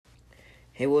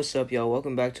Hey, what's up, y'all?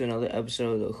 Welcome back to another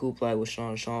episode of the Hoopla with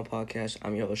Shaun Shaun podcast.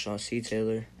 I'm your host, Shaun C.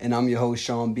 Taylor. And I'm your host,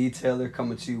 Shaun B. Taylor,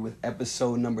 coming to you with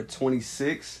episode number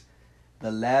 26,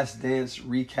 The Last Dance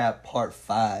Recap Part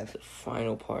 5. The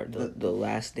final part, the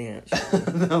last dance.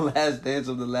 The last dance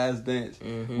of The Last Dance.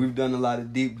 Mm-hmm. We've done a lot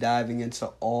of deep diving into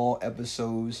all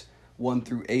episodes 1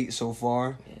 through 8 so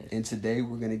far. Yes. And today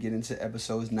we're going to get into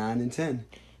episodes 9 and 10.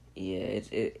 Yeah,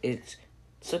 it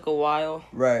took a while.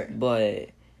 Right. But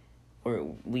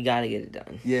we got to get it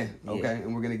done. Yeah, okay. Yeah.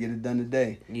 And we're going to get it done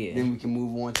today. Yeah. Then we can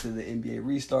move on to the NBA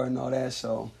restart and all that.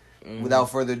 So without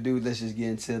further ado, let's just get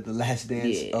into the last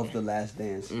dance of the last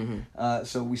dance. Mm-hmm.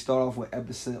 So we start off with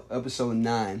episode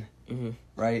 9,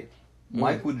 right? Mm-hmm.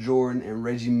 Michael Jordan and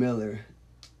Reggie Miller,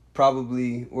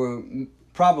 probably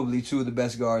two of the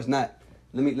best guards. Let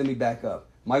me back up.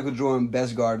 Michael Jordan,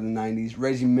 best guard in the 90s.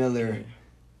 Reggie Miller,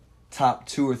 top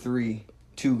 2 or 3.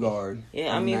 Two guard.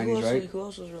 Yeah, in the 90s, who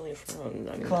else was really in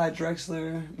front? Clyde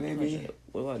Drexler, maybe.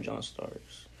 What about John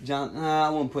Starks? I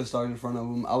won't put Starks in front of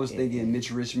him. I was thinking Mitch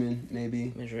Richmond,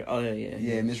 maybe.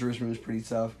 Yeah, Mitch Richmond was pretty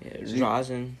tough. Yeah,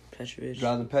 Drazen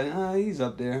Petrovic. He's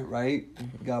up there, right?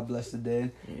 Mm-hmm. God bless the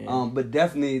dead. Yeah. But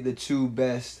definitely the two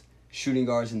best shooting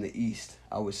guards in the East,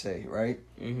 I would say, right?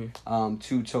 Mm-hmm.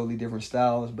 Two totally different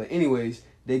styles. But anyways,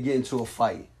 they get into a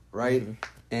fight, right? Mm-hmm.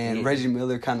 And Reggie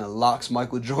Miller kind of locks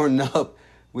Michael Jordan up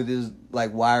with his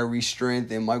wiry strength,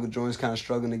 and Michael Jordan's kind of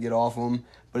struggling to get off him.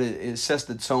 But it sets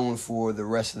the tone for the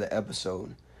rest of the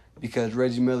episode, because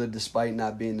Reggie Miller, despite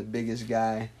not being the biggest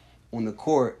guy on the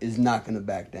court, is not going to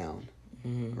back down,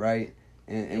 right?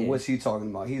 And what's he talking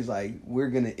about? He's like, we're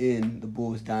going to end the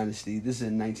Bulls dynasty. This is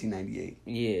in 1998.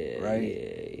 Yeah. Right?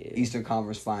 Yeah. Eastern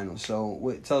Conference Finals.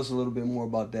 So tell us a little bit more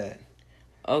about that.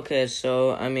 Okay,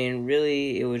 so,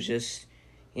 really, it was just,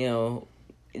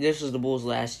 this was the Bulls'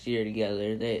 last year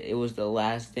together. It was the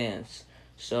last dance.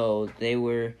 So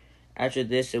after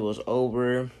this, it was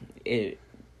over.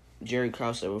 Jerry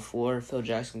Krause said before, Phil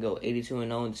Jackson go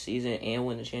 82-0 in the season and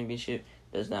win the championship.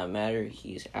 Does not matter.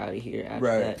 He's out of here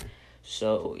after that.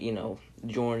 So,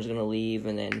 Jordan's going to leave,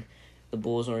 and then the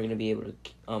Bulls aren't going to be able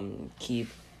to keep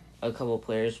a couple of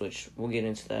players, which we'll get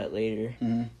into that later.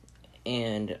 Mm-hmm.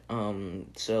 And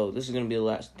so this is going to be the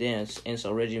last dance. And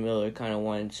so Reggie Miller kind of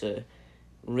wanted to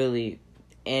really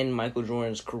end Michael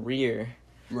Jordan's career,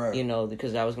 right?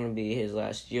 Because that was going to be his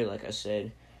last year, like I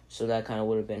said. So that kind of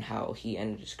would have been how he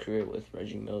ended his career, with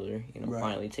Reggie Miller,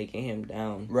 finally taking him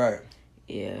down. Right.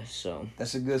 Yeah, so.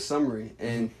 That's a good summary.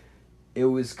 And it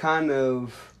was kind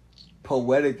of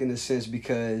poetic in a sense,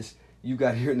 because you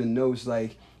got here in the notes,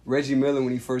 Reggie Miller,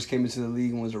 when he first came into the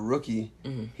league and was a rookie,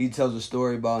 he tells a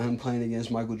story about him playing against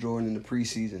Michael Jordan in the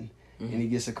preseason. And he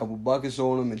gets a couple buckets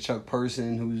on him, and Chuck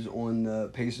Person, who's on the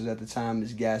Pacers at the time,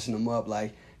 is gassing him up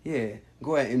yeah,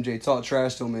 go ahead, MJ, talk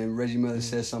trash to him. And Reggie Miller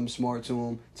says something smart to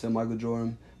him, to Michael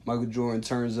Jordan. Michael Jordan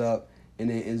turns up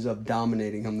and then ends up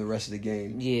dominating him the rest of the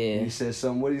game. Yeah. And he says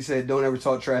something, what did he say? Don't ever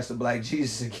talk trash to Black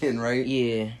Jesus again, right?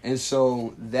 Yeah. And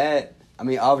so that,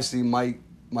 obviously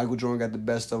Michael Jordan got the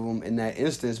best of him in that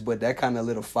instance, but that kind of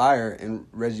lit a fire in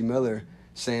Reggie Miller,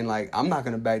 saying, I'm not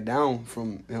going to back down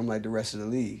from him like the rest of the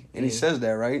league. And he says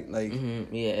that, right?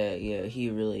 Yeah, he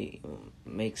really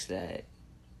makes that.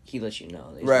 He lets you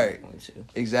know. Right.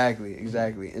 Exactly.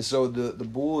 And so the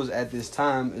Bulls at this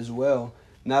time as well,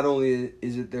 not only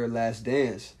is it their last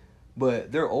dance,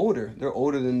 but they're older. They're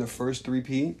older than the first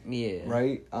three-peat. Yeah.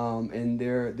 Right? And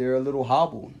they're a little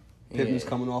hobbled. Pippen's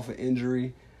coming off an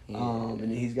injury. And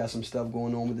he's got some stuff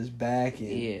going on with his back,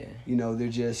 and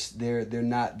they're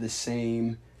not the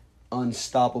same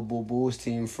unstoppable Bulls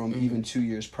team from even 2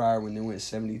 years prior when they went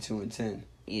 72-10.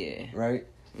 Yeah. Right?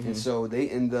 And so they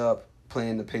end up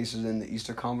playing the Pacers in the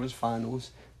Eastern Conference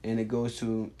Finals, and it goes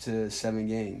to 7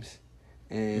 games.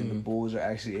 And the Bulls are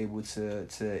actually able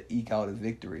to eke out a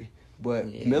victory. But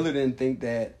Miller didn't think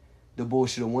that the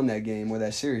Bulls should have won that game or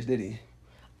that series, did he?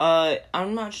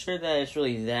 I'm not sure that it's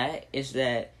really that. It's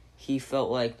that he felt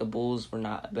like the Bulls were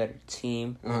not a better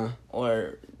team,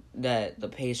 or that the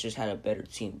Pacers had a better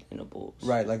team than the Bulls.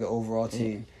 Right, like an overall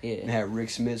team. Yeah. They had Rick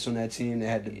Smits on that team. They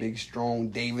had the big, strong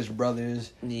Davis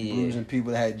brothers, bruising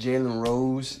people. They had Jalen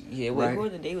Rose. Yeah, wait, who are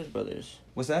the Davis brothers?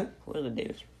 What's that? Who are the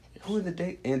Davis brothers? Who are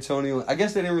the Antonio? I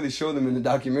guess they didn't really show them in the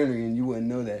documentary, and you wouldn't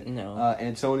know that. No.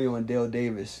 Antonio and Dale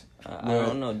Davis. I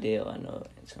don't know Dale. I know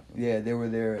Antonio. Yeah, they were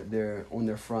they're on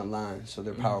their front line, so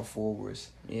they're power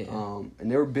forwards. Yeah. And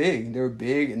they were big. They were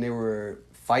big, and they were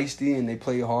feisty, and they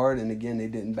played hard, and again, they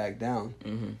didn't back down.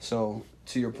 So,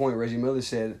 to your point, Reggie Miller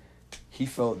said he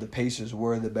felt the Pacers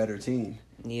were the better team.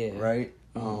 Yeah. Right?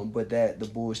 But that the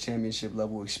Bulls championship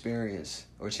experience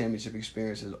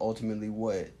is ultimately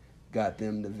what got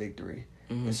them the victory.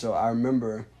 And so I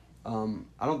remember, I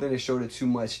don't think they showed it too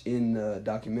much in the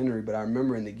documentary, but I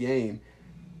remember in the game,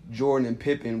 Jordan and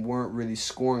Pippen weren't really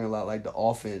scoring a lot. Like the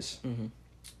offense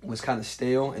was kind of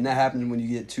stale, and that happens when you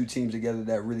get two teams together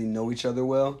that really know each other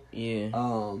well.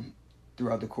 Yeah.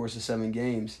 Throughout the course of 7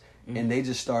 games, and they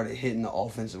just started hitting the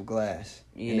offensive glass,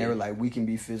 and they were like, we can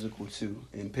be physical too.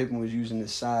 And Pippen was using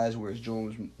his size, whereas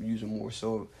Jordan was using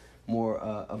more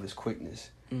of his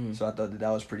quickness. So I thought that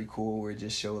was pretty cool, where it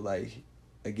just showed, like,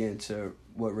 again, to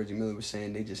what Reggie Miller was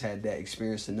saying, they just had that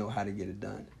experience to know how to get it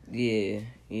done.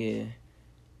 Yeah.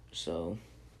 So.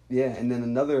 Yeah, and then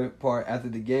another part after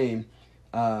the game,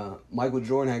 Michael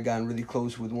Jordan had gotten really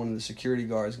close with one of the security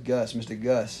guards, Mr.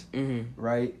 Gus,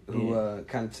 right? Who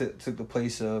kind of took the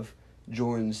place of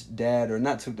Jordan's dad, or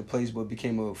not took the place, but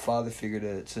became a father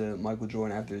figure to Michael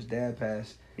Jordan after his dad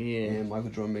passed. Yeah. And Michael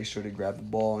Jordan made sure to grab the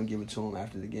ball and give it to him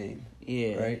after the game.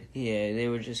 Yeah. Right? Yeah, they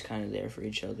were just kind of there for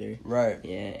each other. Right.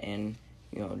 Yeah, and,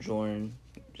 Jordan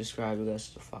described Gus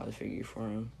as a father figure for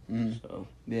him. So.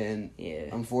 Yeah, and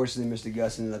unfortunately, Mr.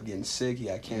 Gus ended up getting sick. He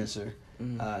got cancer.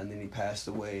 And then he passed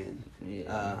away.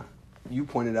 And you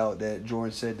pointed out that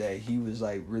Jordan said that he was,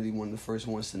 like, really one of the first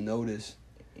ones to notice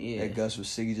that Gus was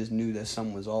sick. He just knew that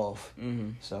something was off.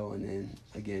 So, and then,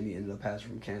 again, he ended up passing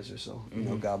from cancer. So,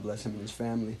 God bless him and his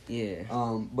family. Yeah.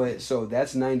 But, so,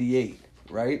 that's 98,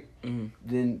 right?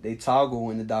 Then they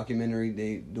toggle in the documentary.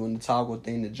 They doing the toggle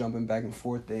thing, the jumping back and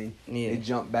forth thing. They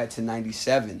jump back to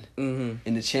 97 in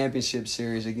the championship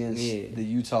series against the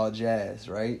Utah Jazz,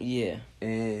 right? Yeah.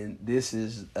 And this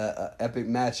is a epic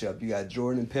matchup. You got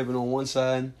Jordan and Pippen on one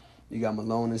side. You got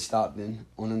Malone and Stockton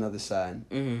on another side.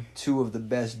 Two of the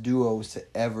best duos to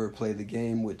ever play the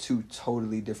game with two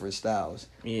totally different styles.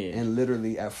 Yeah. And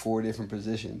literally at 4 different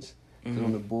positions. Because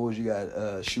on the Bulls, you got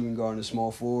a shooting guard and a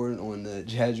small forward. On the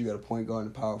Jazz, you got a point guard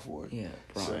and a power forward. Yeah,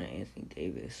 Anthony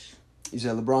Davis. You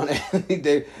said LeBron Anthony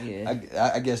Davis? Yeah.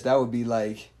 I guess that would be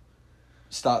like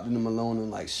Stockton and Malone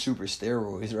on, like, super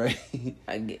steroids, right?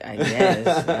 I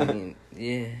guess. I mean,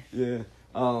 yeah.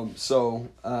 Yeah. So,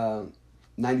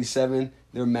 97,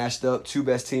 they're matched up. 2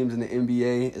 best teams in the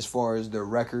NBA as far as their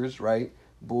records, right?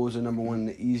 Bulls are number 1 in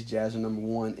the East. Jazz are number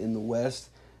 1 in the West.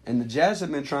 And the Jazz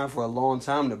have been trying for a long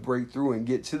time to break through and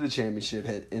get to the championship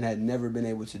and had never been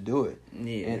able to do it.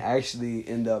 Yeah. And actually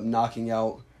end up knocking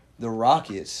out the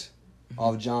Rockets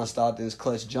off John Stockton's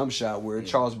clutch jump shot, where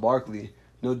Charles Barkley,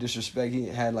 no disrespect, he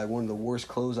had like one of the worst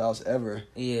closeouts ever.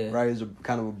 Yeah. Right? It was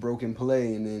kind of a broken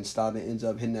play, and then Stockton ends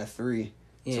up hitting that 3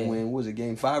 to win. What was it,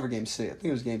 Game 5 or Game 6? I think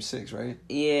it was Game 6, right?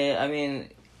 Yeah, I mean,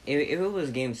 if it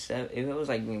was Game 7, if it was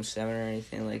like Game 7 or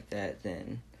anything like that,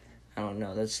 then I don't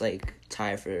know. That's like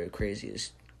tied for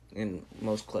craziest and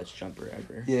most clutch jumper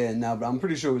ever. Yeah, but I'm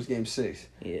pretty sure it was Game 6.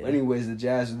 Yeah. But anyways, the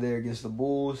Jazz are there against the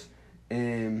Bulls,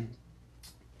 and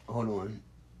hold on,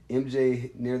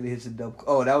 MJ nearly hits a double.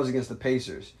 Oh, that was against the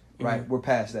Pacers, right? We're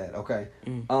past that. Okay.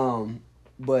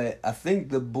 But I think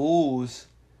the Bulls.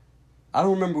 I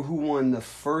don't remember who won the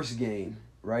first game,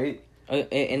 right?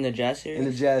 In the Jazz series. In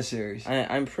the Jazz series,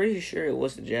 I'm pretty sure it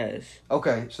was the Jazz.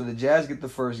 Okay, so the Jazz get the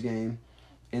first game.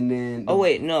 And then... Oh,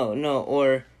 wait, no.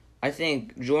 Or I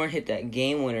think Jordan hit that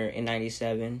game winner in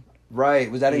 97. Right.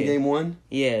 Was that in Game 1?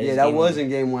 Yeah. Yeah, that was in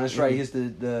Game 1. That's right. He hits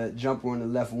the jumper on the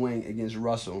left wing against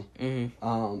Russell. And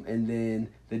then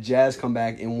the Jazz come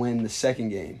back and win the second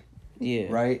game. Yeah.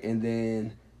 Right? And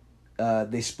then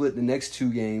they split the next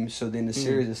 2 games, so then the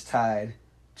series is tied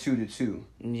 2-2.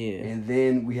 Yeah. And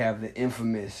then we have the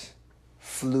infamous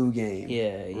flu game.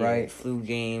 Yeah. Right? Flu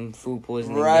game, food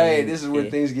poisoning. Right. Game. This is where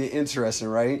things get interesting,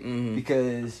 right?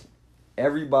 Because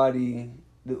everybody,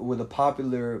 the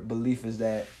popular belief is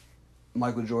that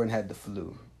Michael Jordan had the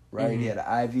flu, right? He had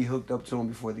an IV hooked up to him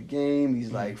before the game.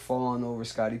 He's like falling over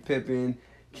Scottie Pippen,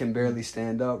 can barely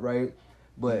stand up, right?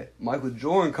 But Michael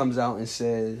Jordan comes out and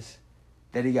says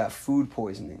that he got food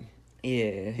poisoning.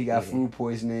 Yeah. He got food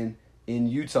poisoning in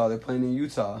Utah. They're playing in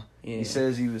Utah. Yeah. He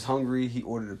says he was hungry. He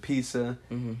ordered a pizza.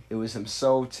 It was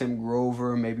himself, Tim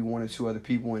Grover, maybe 1 or 2 other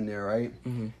people in there, right?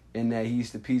 And that he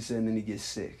eats the pizza and then he gets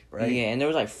sick, right? Yeah, and there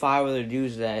was like 5 other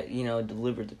dudes that,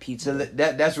 delivered the pizza. So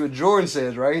that's what Jordan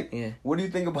says, right? Yeah. What do you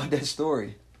think about that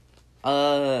story?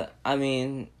 I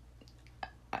mean,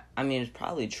 it's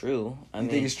probably true. You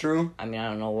think it's true? I mean, I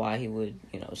don't know why he would,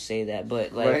 say that,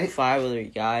 but like 5 other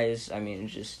guys, I mean,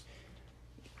 just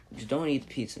don't eat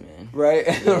the pizza, man. Right,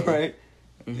 right.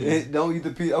 Don't eat the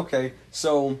pizza. Okay,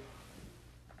 so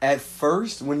at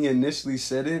first when he initially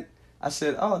said it, I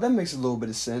said, "Oh, that makes a little bit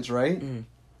of sense, right?"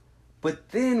 But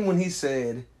then when he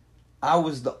said, "I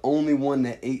was the only one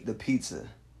that ate the pizza,"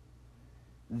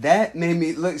 that made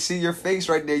me look. See your face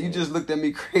right there. You just looked at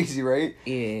me crazy, right?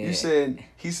 Yeah.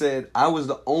 He said I was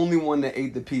the only one that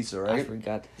ate the pizza, right? I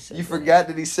forgot that he said You that. forgot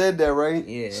that he said that, right?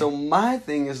 Yeah. So my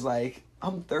thing is like,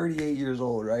 I'm 38 years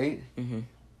old, right? Mm-hmm.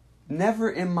 Never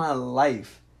in my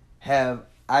life have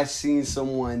I seen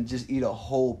someone just eat a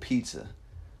whole pizza,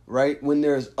 right? When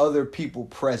there's other people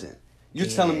present. You're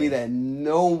telling me that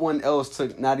no one else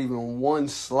took not even one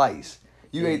slice.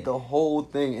 You ate the whole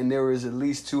thing and there was at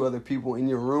least 2 other people in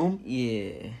your room?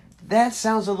 Yeah. That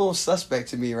sounds a little suspect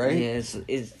to me, right? Yeah,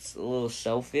 it's a little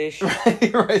selfish. right,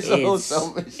 it's a little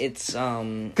selfish. It's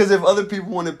Because if other people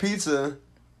wanted pizza,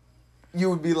 you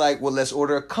would be like, well, let's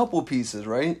order a couple pizzas,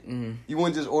 right? Mm-hmm. You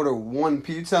wouldn't just order one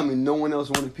pizza. You tell me no one else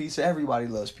wanted pizza. Everybody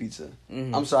loves pizza.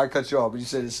 Mm-hmm. I'm sorry I cut you off, but you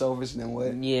said it's selfish, and then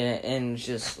what? Yeah, and it's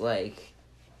just like,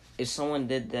 if someone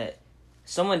did that,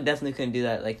 someone definitely couldn't do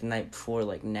that like the night before,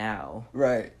 like now.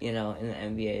 Right. You know, in the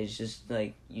NBA, it's just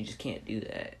like, you just can't do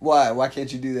that. Why? Why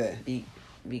can't you do that?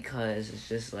 Because it's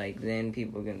just like, then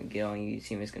people are going to get on you,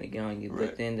 teammates going to get on you, Right.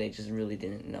 But then they just really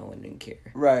didn't know and didn't care.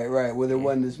 Right. Well, there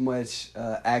wasn't as much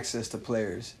access to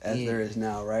players as there is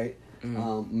now, right?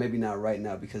 Mm-hmm. Maybe not right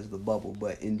now because of the bubble,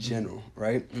 but in general,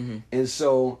 right? Mm-hmm. And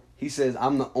so he says,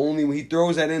 he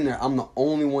throws that in there, I'm the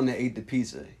only one that ate the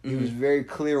pizza. He was very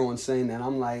clear on saying that.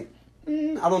 I'm like,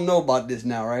 I don't know about this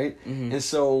now, right? Mm-hmm. And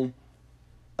so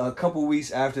a couple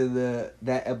weeks after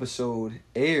that episode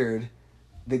aired,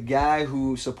 the guy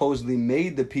who supposedly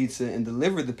made the pizza and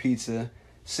delivered the pizza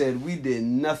said, we did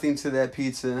nothing to that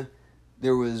pizza.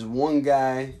 There was one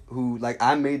guy who, like,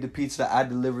 I made the pizza, I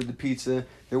delivered the pizza.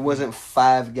 There wasn't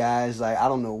 5 guys. Like, I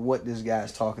don't know what this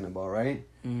guy's talking about, right?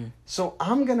 Mm-hmm. So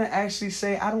I'm going to actually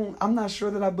say I'm not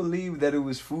sure that I believe that it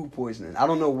was food poisoning. I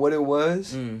don't know what it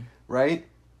was, right?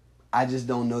 I just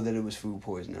don't know that it was food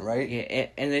poisoning, right? Yeah,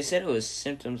 and they said it was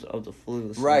symptoms of the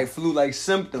flu. So. Right, flu-like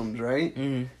symptoms, right?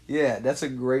 Mm-hmm. Yeah, that's a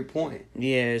great point.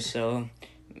 Yeah, so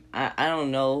I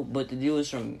don't know, but the dude was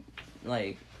from,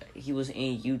 like, he was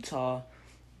in Utah,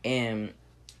 and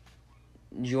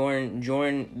Jordan,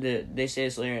 they say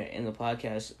this later in the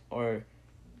podcast, or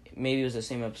maybe it was the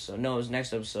same episode. No, it was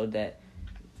next episode that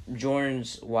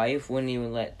Jordan's wife wouldn't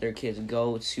even let their kids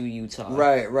go to Utah.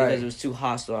 Right. Because it was too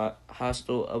hostile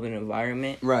of an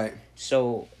environment. Right.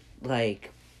 So,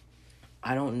 like,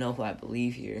 I don't know who I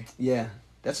believe here. Yeah,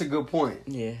 that's a good point.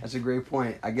 Yeah. That's a great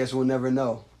point. I guess we'll never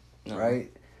know,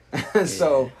 right? Yeah.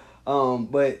 So,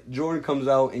 but Jordan comes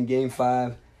out in Game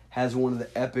 5, has one of the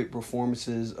epic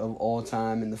performances of all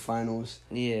time in the finals.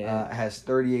 Yeah. Has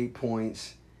 38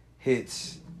 points,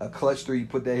 hits a clutch 3. You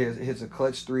put that here, hits a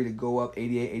clutch 3 to go up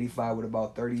 88-85 with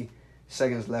about 30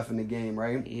 seconds left in the game,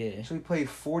 right? Yeah. So he played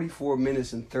 44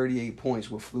 minutes and 38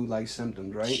 points with flu-like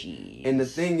symptoms, right? Jeez. And the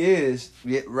thing is,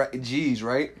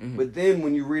 right? Mm-hmm. But then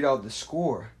when you read out the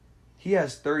score, he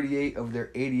has 38 of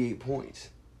their 88 points.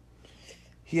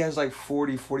 He has like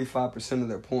 45% of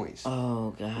their points.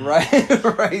 Oh, God. Right?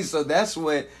 Right? So that's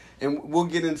what, and we'll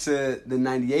get into the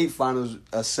 98 finals,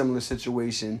 a similar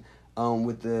situation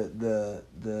with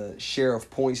the share of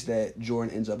points that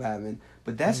Jordan ends up having.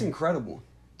 But that's incredible.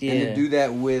 Yeah. And to do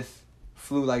that with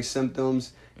flu-like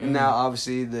symptoms. And now,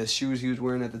 obviously, the shoes he was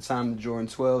wearing at the time, the Jordan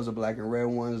 12s, the black and red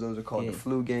ones, those are called the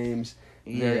flu games.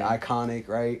 Very iconic,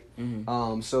 right?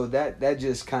 Mm-hmm. So that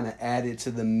just kind of added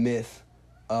to the myth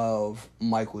of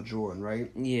Michael Jordan, right?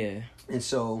 Yeah. And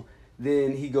so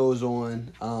then he goes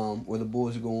on, where the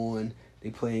Bulls go on,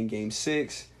 they play in Game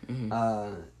 6.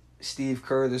 Mm-hmm. Steve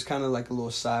Kerr, there's kind of like a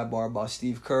little sidebar about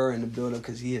Steve Kerr in the build-up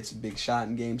because he hits a big shot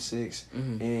in Game 6.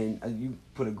 Mm-hmm. And you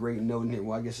put a great note in here.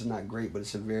 Well, I guess it's not great, but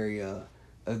it's a very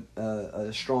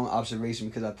a strong observation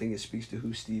because I think it speaks to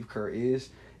who Steve Kerr is.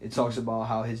 It talks about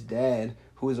how his dad,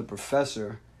 who is a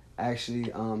professor, actually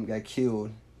got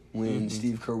killed when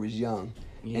Steve Kerr was young.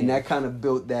 Yeah. And that kind of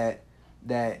built that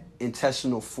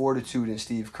intestinal fortitude in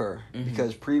Steve Kerr.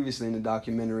 Because previously in the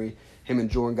documentary, him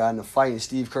and Jordan got in a fight, and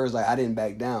Steve Kerr's like, I didn't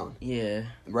back down. Yeah.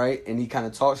 Right? And he kind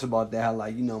of talks about that, how,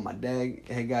 like, you know, my dad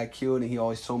had got killed, and he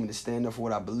always told me to stand up for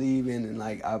what I believe in, and,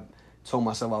 like, I told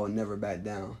myself I would never back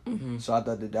down. So I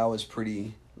thought that was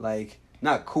pretty, like,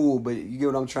 not cool, but you get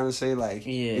what I'm trying to say? Like,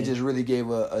 it just really gave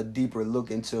a deeper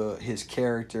look into his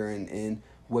character and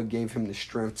what gave him the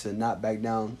strength to not back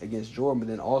down against Jordan, but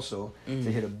then also to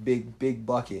hit a big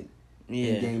bucket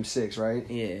in Game 6, right?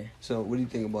 Yeah. So what do you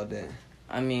think about that?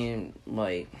 I mean,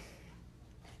 like,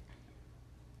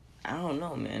 I don't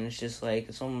know, man. It's just like,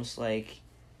 it's almost like,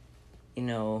 you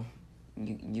know,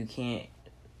 you can't.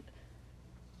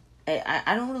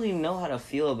 I don't really know how to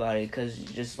feel about it because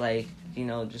just like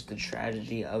just the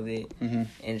tragedy of it. Mm-hmm. And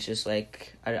it's just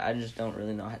like, I just don't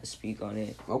really know how to speak on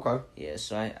it. Okay. Yeah,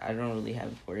 so I don't really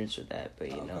have words for that, but,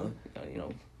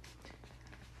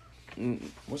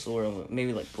 what's the word?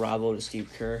 Maybe, like, bravo to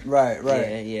Steve Kerr. Right.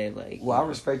 Yeah, like... Well, I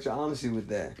respect your honesty with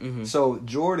that. Mm-hmm. So,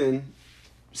 Jordan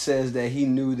says that he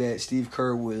knew that Steve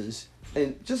Kerr was...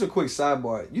 And just a quick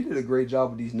sidebar, you did a great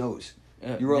job with these notes.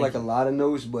 You wrote, like, a lot of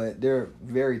notes, but they're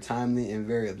very timely and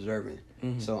very observant.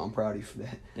 Mm-hmm. So, I'm proud of you for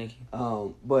that. Thank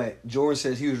you. But Jordan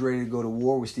says he was ready to go to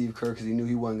war with Steve Kerr because he knew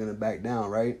he wasn't going to back down,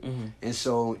 right? Mm-hmm. And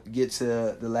so, get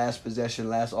to the last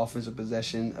offensive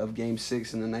possession of Game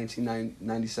 6 in the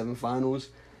 1997 Finals,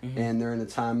 mm-hmm. and they're in a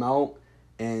timeout.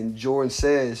 And Jordan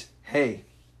says, hey,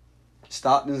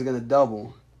 Stockton's going to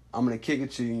double. I'm going to kick it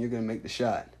to you, and you're going to make the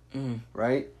shot, mm-hmm.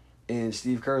 right? And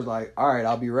Steve Kerr's like, all right,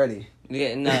 I'll be ready.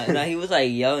 Yeah, no, he was,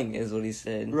 like, yelling is what he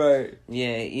said. Right.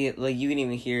 Yeah, like, you can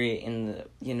even hear it in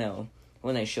the,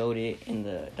 when they showed it in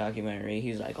the documentary. He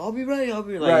was like, I'll be ready. Like,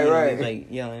 right. He was, like,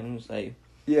 yelling. It was like...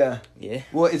 Yeah. Yeah.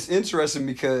 Well, it's interesting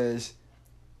because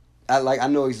I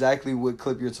know exactly what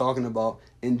clip you're talking about.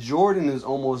 And Jordan is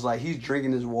almost like he's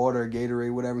drinking his water,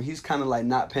 Gatorade, whatever. He's kind of, like,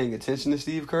 not paying attention to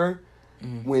Steve Kerr.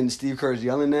 Mm-hmm. When Steve Kerr's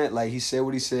yelling at, like, he said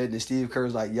what he said, and Steve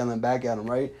Kerr's, like, yelling back at him,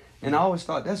 right? And I always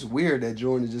thought that's weird that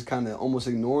Jordan is just kind of almost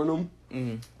ignoring him.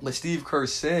 Mm-hmm. But Steve Kerr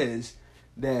says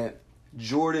that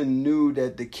Jordan knew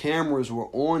that the cameras were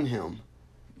on him,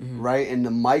 mm-hmm. right? And the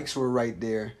mics were right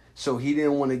there. So he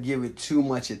didn't want to give it too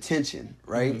much attention,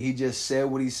 right? Mm-hmm. He just said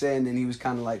what he said, and then he was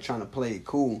kind of like trying to play it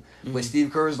cool. Mm-hmm. But Steve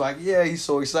Kerr's like, yeah, he's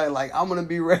so excited. Like, I'm going to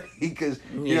be ready because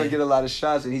you don't get a lot of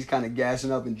shots. And he's kind of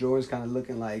gassing up, and Jordan's kind of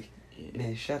looking like,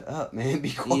 man, shut up, man.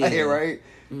 Be quiet, right?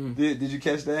 Mm-hmm. Did you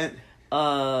catch that?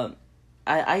 I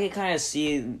can kind of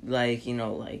see, like,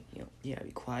 yeah,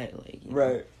 be quiet, like,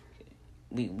 right.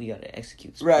 We gotta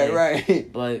execute. Right.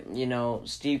 But,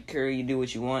 Steve Kerr, you do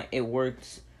what you want. It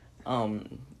worked.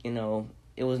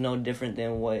 It was no different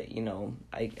than what,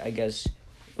 I guess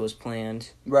it was planned.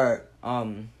 Right.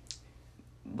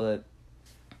 But,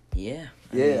 yeah.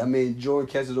 I mean, Jordan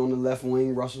catches on the left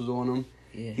wing, Russell's on him.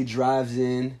 Yeah. He drives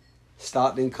in.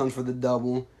 Stockton comes for the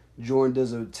double. Jordan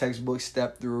does a textbook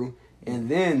step through. And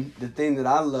then the thing that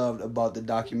I loved about the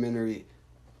documentary,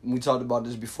 we talked about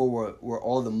this before, were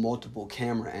all the multiple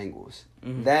camera angles.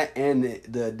 Mm-hmm. That and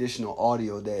the additional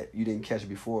audio that you didn't catch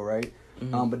before, right?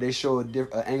 Mm-hmm. But they show an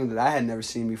angle that I had never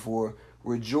seen before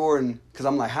where Jordan, because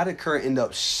I'm like, how did Kerr end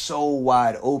up so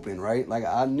wide open, right? Like,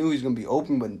 I knew he was going to be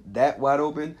open, but that wide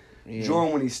open. Yeah.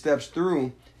 Jordan, when he steps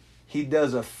through, he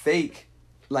does a fake.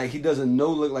 Like, he doesn't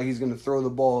look like he's going to throw the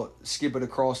ball, skip it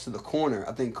across to the corner.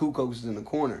 I think Kukoc is in the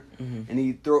corner. Mm-hmm. And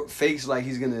he fakes like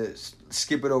he's going to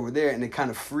skip it over there, and it kind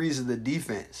of freezes the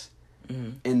defense. Mm-hmm.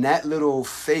 And that little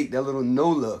fake, that little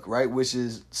no-look, right, which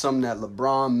is something that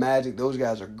LeBron, Magic, those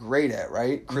guys are great at,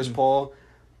 right? Chris Paul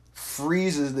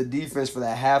freezes the defense for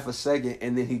that half a second,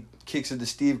 and then he kicks it to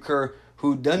Steve Kerr,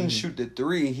 who doesn't shoot the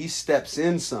three. He steps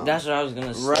in some. That's what I was going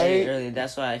to say earlier.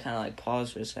 That's why I kind of, like,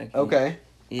 paused for a second. Okay.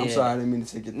 Yeah. I'm sorry, I didn't mean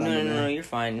to take your thunder. No, you're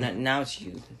fine. Now it's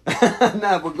you.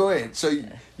 Nah, but go ahead. So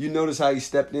you notice how he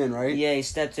stepped in, right? Yeah, he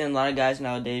stepped in. A lot of guys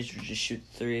nowadays just shoot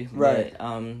three. Right.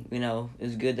 But,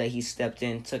 it's good that he stepped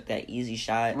in, took that easy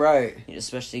shot. Right.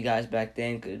 Especially guys back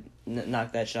then could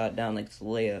knock that shot down like it's a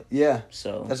layup. Yeah.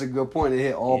 So that's a good point. It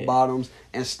hit all bottoms.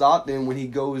 And Stockton, when he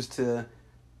goes to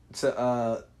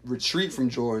retreat from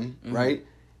Jordan, right?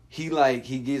 He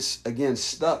gets again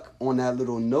stuck on that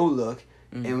little no look.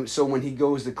 Mm-hmm. And so when he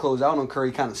goes to close out on Curry,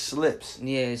 he kind of slips.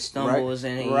 Yeah, he stumbles,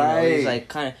 right? And he's like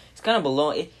it's kind of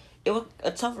below. It was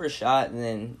a tougher shot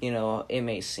than it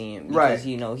may seem because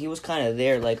he was kind of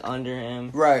there, like under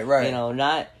him. Right.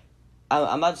 Not.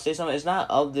 I'm about to say something. It's not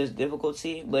of this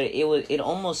difficulty, but it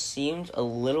almost seemed a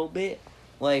little bit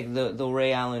like the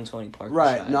Ray Allen, Tony Parker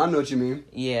shot. No, I know what you mean.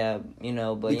 Yeah,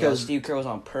 but because Steve Kerr was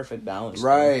on perfect balance.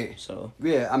 Right. So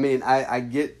yeah, I mean, I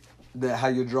get how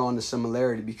you're drawing the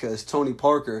similarity because Tony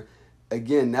Parker,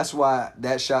 again, that's why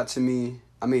that shot to me,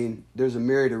 I mean, there's a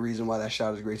myriad of reasons why that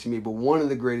shot is great to me, but one of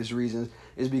the greatest reasons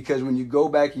is because when you go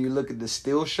back and you look at the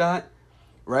still shot,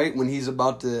 right, when he's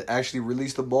about to actually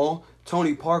release the ball,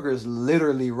 Tony Parker is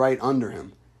literally right under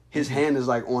him. His hand is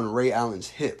like on Ray Allen's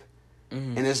hip.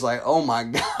 Mm-hmm. And it's like, oh my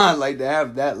God, like to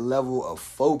have that level of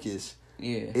focus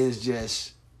is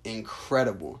just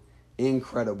incredible.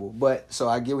 But so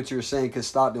I get what you were saying because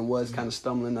Stockton was kind of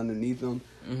stumbling underneath him.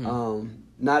 Mm-hmm.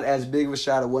 Not as big of a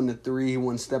shot. It wasn't a three. He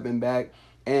wasn't stepping back.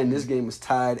 And this game was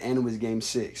tied, and it was game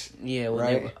 6. Yeah, when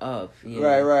right? they were up.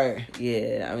 Yeah. Right.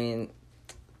 Yeah, I mean,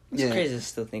 it's crazy to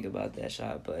still think about that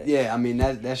shot, but yeah, I mean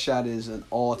that shot is an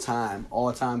all time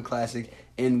classic.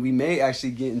 And we may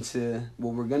actually get into,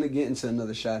 well, we're going to get into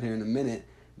another shot here in a minute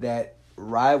that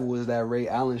rivals that Ray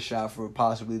Allen shot for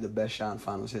possibly the best shot in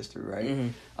finals history, right?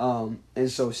 Mm-hmm.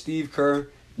 And so Steve Kerr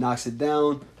knocks it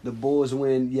down. The Bulls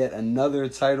win yet another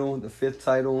title, the 5th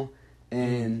title,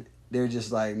 and they're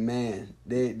just like, man,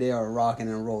 they are rocking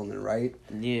and rolling, right?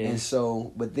 Yeah. And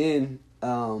so, but then,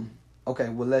 okay,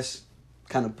 well, let's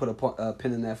kind of put a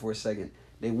pin in that for a second.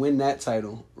 They win that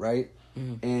title, right?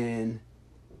 Mm-hmm. And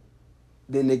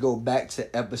then they go back to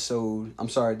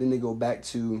then they go back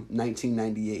to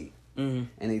 1998. Mm-hmm.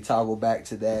 And they toggle back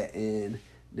to that, and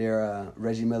they're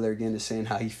Reggie Miller again is saying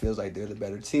how he feels like they're the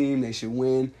better team, they should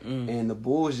win, and the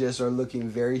Bulls just are looking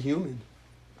very human.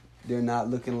 They're not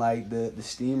looking like the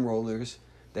steamrollers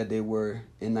that they were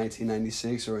in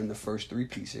 1996 or in the first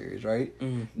three-peat series, right?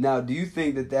 Mm-hmm. Now, do you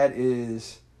think that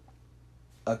is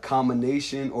a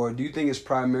combination, or do you think it's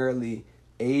primarily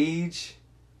age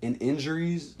and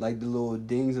injuries, like the little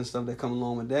dings and stuff that come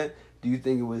along with that? Do you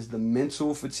think it was the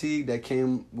mental fatigue that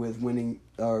came with winning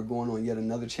or going on yet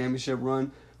another championship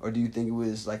run? Or do you think it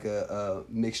was like a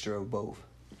mixture of both?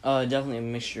 Definitely a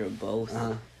mixture of both.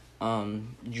 Uh-huh.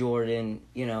 Jordan,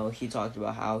 he talked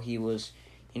about how he was,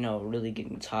 really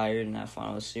getting tired in that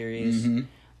final series.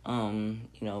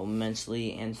 Mm-hmm.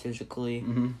 Mentally and physically.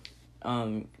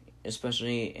 Mm-hmm.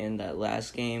 Especially in that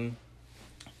last game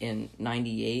in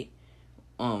 98,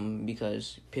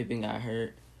 because Pippen got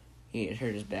hurt. He had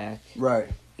hurt his back. Right.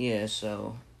 Yeah,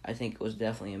 so I think it was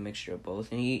definitely a mixture of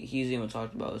both. And he's even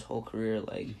talked about his whole career,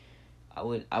 like,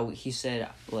 he said,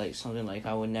 like, something like,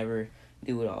 I would never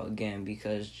do it all again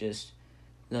because just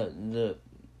the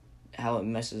how it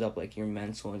messes up, like, your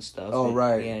mental and stuff. Oh,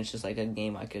 right. Yeah, it's just, like, a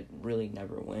game I could really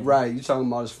never win. Right, you're talking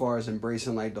about as far as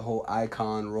embracing, like, the whole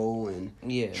icon role and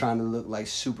trying to look, like,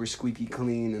 super squeaky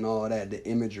clean and all that, the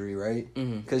imagery, right?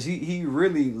 Because he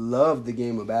really loved the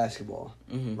game of basketball,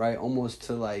 right? Almost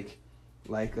to, like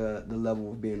the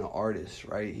level of being an artist,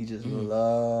 right? He just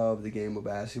loved the game of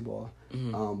basketball.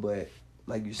 But,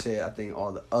 like you said, I think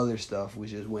all the other stuff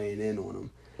was just weighing in on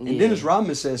him. And Dennis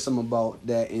Rodman says something about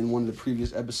that in one of the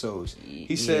previous episodes.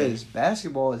 He says,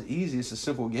 basketball is easy. It's a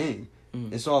simple game.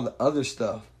 It's all the other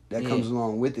stuff that comes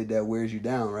along with it that wears you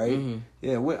down, right?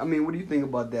 Yeah, what do you think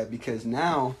about that? Because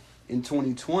now, in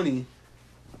 2020,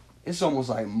 it's almost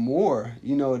like more.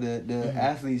 The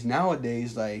athletes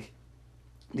nowadays, like,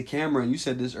 the camera, and you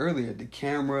said this earlier, the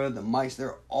camera, the mics,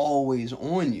 they're always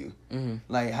on you.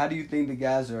 Like, how do you think the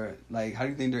guys are, like, how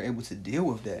do you think they're able to deal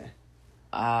with that?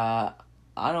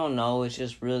 I don't know. It's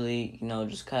just really,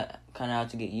 just kind of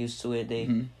have to get used to it.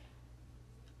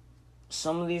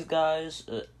 Some of these guys,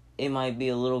 it might be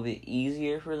a little bit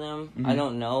easier for them. I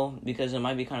don't know, because it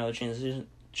might be kind of a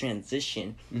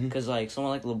transition. Because, like,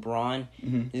 someone like LeBron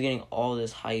is getting all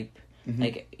this hype,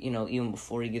 like, even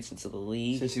before he gets into the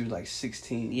league. Since he was, like,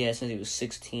 16. Yeah, since he was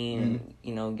 16, and,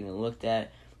 getting looked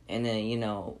at. And then,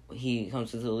 he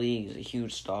comes to the league, he's a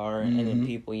huge star, and then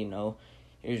people, he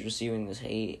was receiving this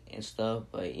hate and stuff,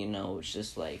 but, it's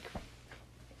just, like,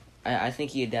 I think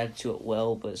he adapted to it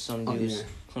well, but some dudes,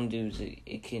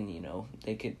 it can,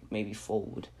 they could maybe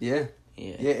fold. Yeah,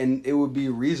 and it would be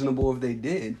reasonable if they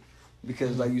did,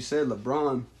 because, like you said,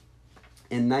 LeBron,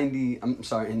 in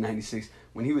 96,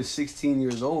 when he was 16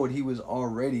 years old, he was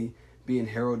already being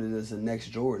heralded as the next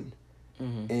Jordan,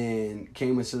 and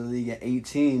came into the league at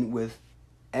 18 with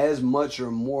as much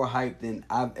or more hype than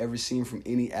I've ever seen from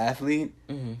any athlete.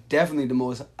 Definitely the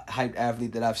most hyped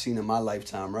athlete that I've seen in my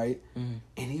lifetime, right? And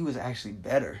he was actually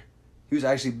better. He was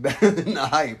actually better than the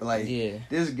hype. Like,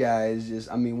 this guy is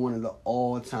just, one of the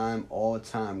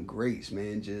all-time greats,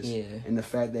 man. And the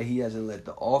fact that he hasn't let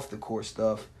the off-the-court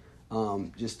stuff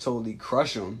just totally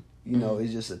crush him,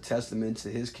 is just a testament to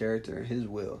his character and his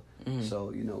will.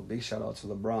 So, big shout-out to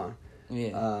LeBron.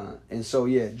 And so,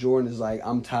 Jordan is like,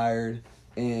 I'm tired.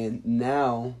 And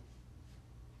now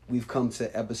we've come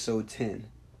to episode 10.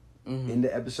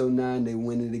 Into episode 9, they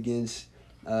win it against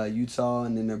Utah,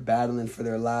 and then they're battling for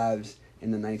their lives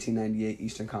in the 1998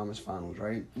 Eastern Conference Finals,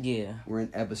 right? Yeah. We're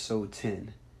in episode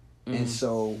 10. And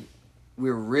so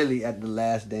we're really at the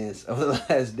last dance of the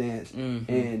last dance.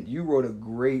 And you wrote a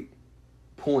great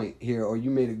point here, or you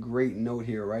made a great note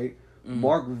here, right?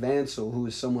 Mark Vansel, who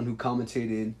is someone who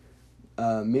commentated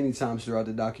many times throughout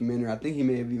the documentary. I think he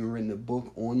may have even written a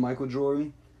book on Michael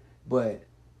Jordan. But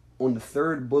on the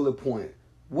third bullet point,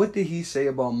 what did he say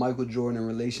about Michael Jordan in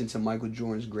relation to Michael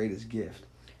Jordan's greatest gift?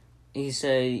 He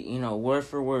said, word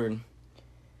for word,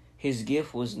 his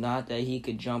gift was not that he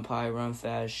could jump high, run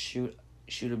fast, shoot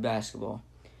a basketball.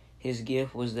 His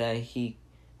gift was that he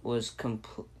was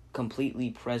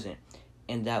completely present,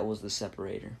 and that was the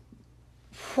separator.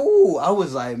 whew, I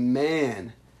was like,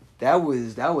 man, that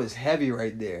was heavy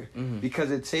right there.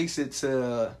 Because it takes it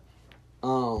to,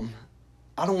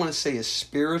 I don't want to say a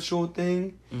spiritual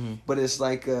thing, but it's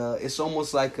like it's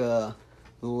almost like a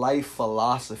life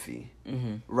philosophy,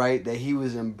 right? That he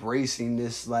was embracing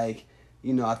this, like,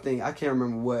 I think, I can't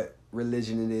remember what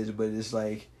religion it is, but it's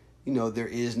like, there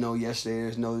is no yesterday,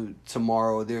 there's no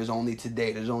tomorrow, there's only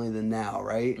today, there's only the now,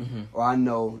 right? Or I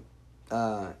know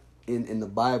in the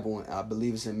Bible, I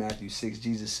believe it's in Matthew 6,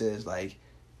 Jesus says, like,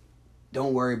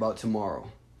 don't worry about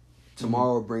tomorrow.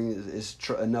 Tomorrow brings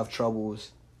enough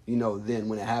troubles, then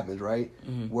when it happens, right?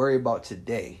 Worry about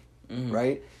today,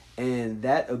 right? And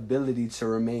that ability to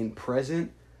remain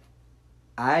present,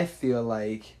 I feel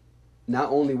like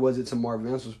not only was it, to Mark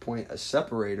Vancel's point, a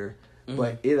separator,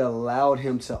 but it allowed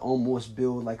him to almost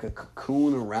build like a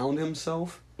cocoon around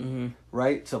himself,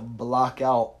 right? To block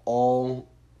out all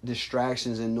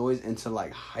distractions and noise and to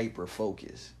like hyper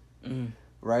focus,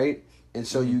 right? And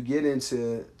so you get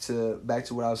into back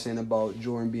to what I was saying about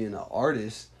Jordan being an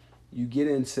artist. You get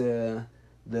into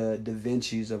the Da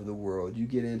Vinci's of the world. You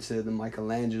get into the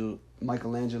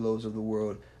Michelangelos of the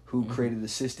world, who created the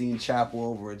Sistine Chapel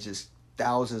over just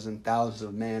thousands and thousands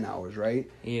of man hours, right?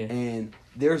 Yeah. And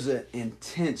there's an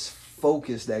intense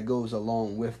focus that goes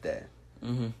along with that,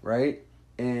 right?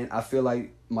 And I feel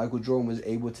like Michael Jordan was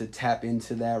able to tap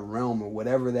into that realm, or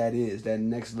whatever that is, that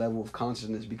next level of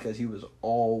consciousness, because he was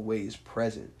always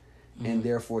present, and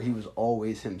therefore he was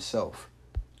always himself.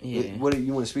 Yeah. What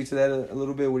you want to speak to that a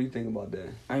little bit? What do you think about that?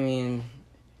 I mean,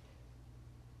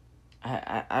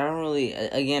 I don't really,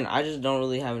 again, I just don't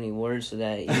really have any words for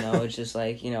that. It's just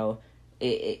like,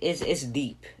 it's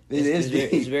deep. It's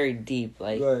deep. It's very deep.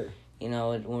 Like, right.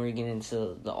 When we get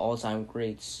into the all-time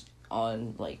greats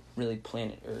on, like, really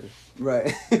planet Earth.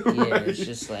 Right. Yeah, right. It's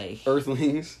just like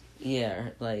Earthlings. Yeah,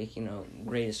 like,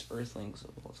 greatest Earthlings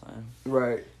of all time.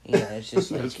 Right. Yeah, it's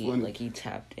just like he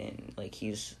tapped in, like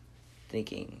he's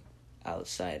thinking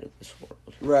outside of this world.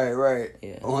 Right.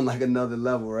 Yeah. On like another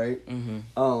level, right?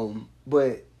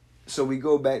 But so we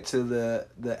go back to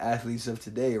the athletes of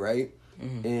today, right?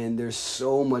 And there's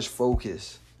so much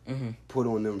focus put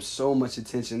on them, so much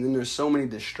attention, and there's so many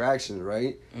distractions,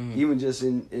 right? Even just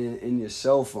in your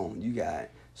cell phone, you got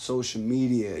social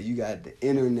media, you got the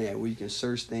internet where you can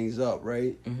search things up,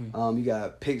 right? You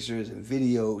got pictures and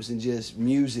videos and just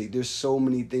music. There's so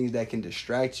many things that can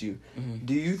distract you.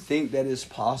 Do you think that it's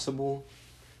possible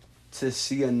to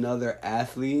see another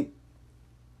athlete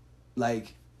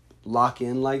like lock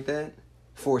in like that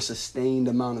for a sustained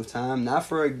amount of time? Not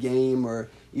for a game or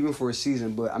even for a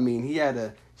season, but I mean, he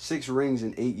had 6 rings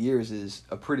in 8 years is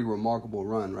a pretty remarkable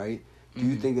run, right? Do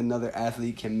you think another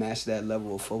athlete can match that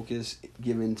level of focus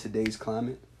given today's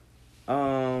climate?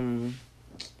 Probably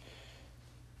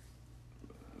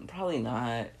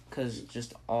not, because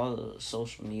just all the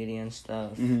social media and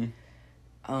stuff.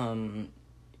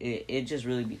 It just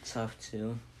really be tough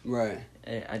too. Right.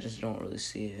 I just don't really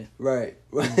see it. Right.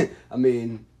 I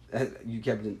mean, you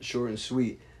kept it short and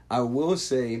sweet. I will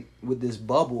say with this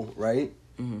bubble, right?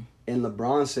 And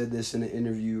LeBron said this in an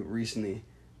interview recently.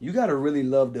 You got to really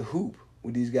love the hoop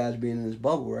with these guys being in this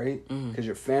bubble, right? Because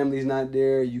your family's not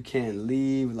there. You can't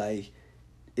leave. Like,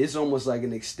 it's almost like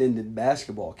an extended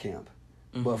basketball camp,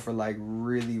 but for like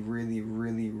really, really,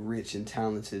 really rich and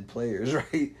talented players,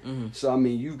 right? So, I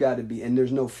mean, you got to be, and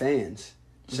there's no fans.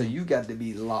 So you got to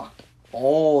be locked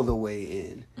all the way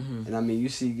in. And, I mean, you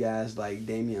see guys like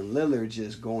Damian Lillard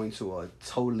just going to a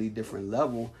totally different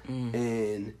level.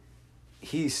 And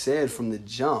he said from the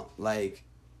jump, like,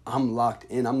 I'm locked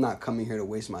in. I'm not coming here to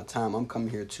waste my time. I'm coming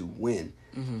here to win.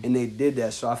 And they did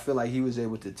that. So I feel like he was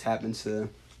able to tap into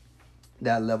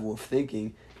that level of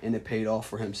thinking, and it paid off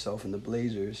for himself and the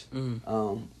Blazers,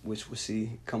 which we'll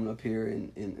see coming up here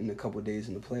in a couple of days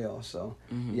in the playoffs. So,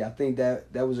 yeah, I think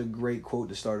that was a great quote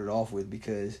to start it off with,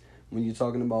 because when you're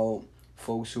talking about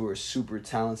folks who are super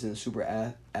talented and super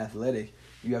athletic,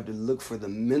 you have to look for the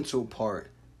mental part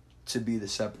to be the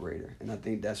separator. And I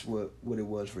think that's what it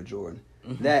was for Jordan.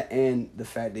 That, and the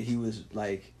fact that he was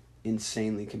like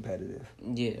insanely competitive.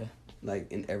 Yeah.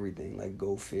 Like in everything, like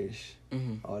go fish,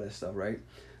 all that stuff, right?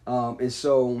 And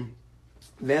so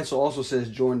Vancell also says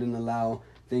Jordan didn't allow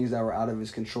things that were out of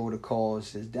his control to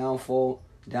cause his downfall,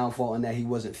 and that he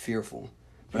wasn't fearful.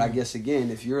 But I guess, again,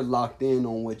 if you're locked in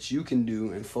on what you can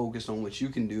do and focused on what you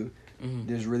can do,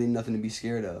 there's really nothing to be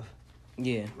scared of.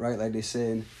 Yeah. Right? Like they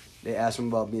said, they asked him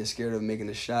about being scared of making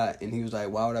a shot, and he was like,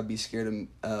 why would I be scared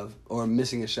of or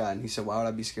missing a shot? And he said, why would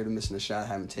I be scared of missing a shot I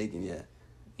haven't taken yet?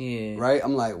 Yeah. Right?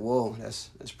 I'm like, whoa, that's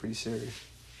pretty serious.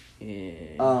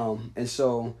 Yeah. And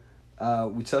so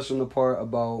we touched on the part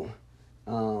about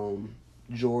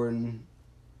Jordan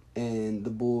and the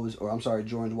Bulls, or I'm sorry,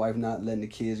 Jordan's wife not letting the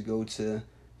kids go to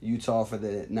Utah for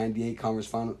the '98 conference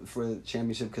final for the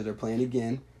championship because they're playing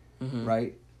again,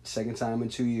 right? Second time in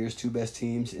 2 years, two best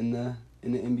teams in the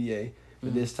NBA.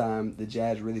 But this time, the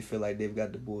Jazz really feel like they've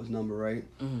got the Bulls' number, right?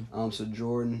 So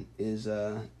Jordan is,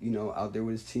 out there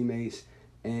with his teammates,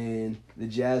 and the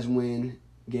Jazz win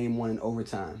Game 1 in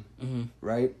overtime,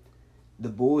 right? The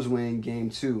Bulls win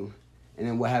Game 2, and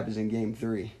then what happens in Game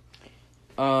 3?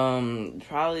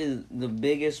 Probably the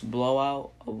biggest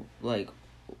blowout of like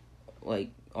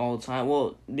all time.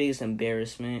 Well, biggest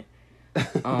embarrassment.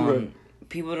 Right.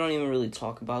 People don't even really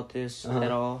talk about this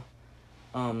at all.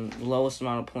 Lowest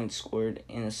amount of points scored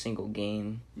in a single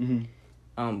game.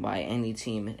 By any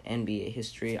team in NBA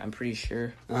history, I'm pretty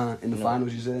sure. In the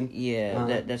finals, you said?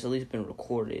 Yeah, that's at least been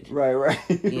recorded. Right.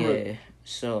 Yeah. Right.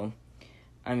 So,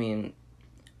 I mean,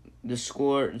 the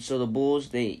score. So the Bulls,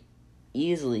 they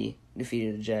easily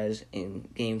defeated the Jazz in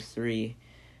Game 3,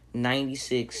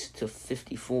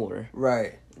 96-54.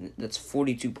 Right. That's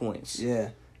 42 points. Yeah.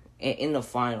 In the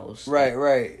finals.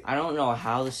 Right. I don't know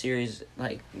how the series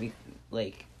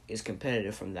is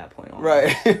competitive from that point on.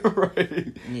 Right.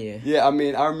 Right. Yeah. Yeah, I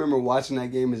mean, I remember watching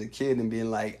that game as a kid and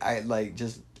being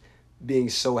just being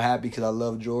so happy because I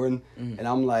love Jordan. And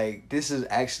I'm like, this is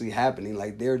actually happening.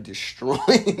 Like, they're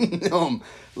destroying them.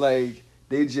 Like,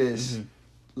 they just,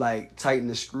 tighten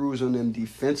the screws on them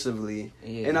defensively.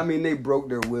 Yeah. And, I mean, they broke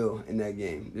their will in that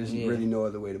game. There's really no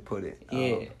other way to put it.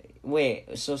 Yeah.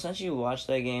 Wait, so since you watched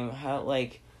that game, how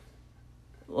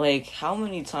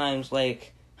many times,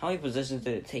 how many possessions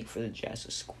did it take for the Jazz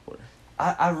to score?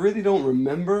 I really don't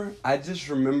remember. I just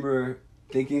remember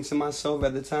thinking to myself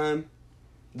at the time,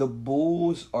 the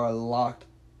Bulls are locked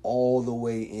all the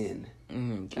way in.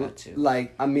 Got to.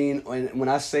 When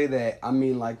I say that, I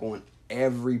mean on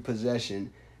every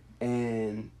possession.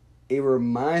 And it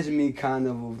reminds me kind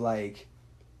of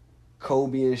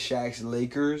Kobe and Shaq's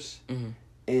Lakers and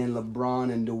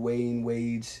LeBron and Dwayne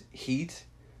Wade's Heat.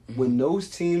 When those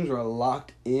teams are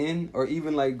locked in, or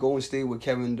even Golden State with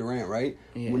Kevin Durant, right?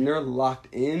 Yeah. When they're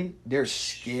locked in, they're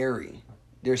scary.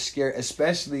 They're scary,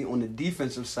 especially on the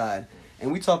defensive side.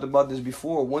 And we talked about this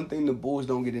before. One thing the Bulls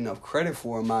don't get enough credit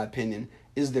for, in my opinion,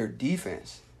 is their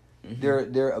defense.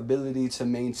 Their ability to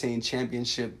maintain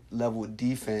championship-level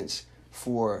defense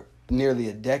for nearly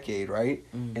a decade, right?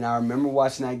 And I remember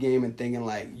watching that game and thinking,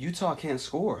 Utah can't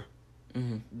score.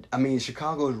 I mean,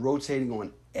 Chicago is rotating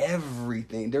on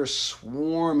everything. They're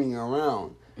swarming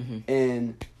around.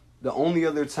 And the only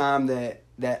other time that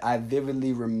I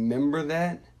vividly remember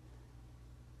that,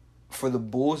 for the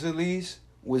Bulls at least,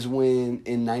 was when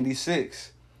in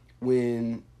 '96,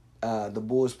 when the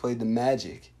Bulls played the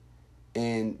Magic,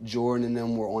 and Jordan and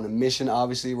them were on a mission,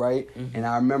 obviously, right? And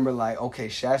I remember okay,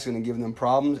 Shaq's gonna give them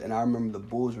problems, and I remember the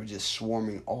Bulls were just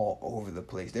swarming all over the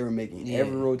place. They were making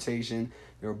every rotation.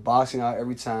 They were boxing out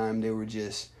every time. They were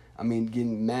just,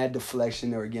 getting mad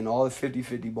deflection. They were getting all the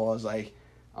 50-50 balls.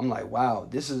 I'm like, wow,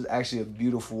 this is actually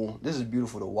beautiful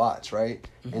to watch, right?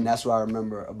 And that's what I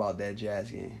remember about that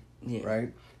Jazz game,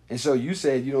 right? And so you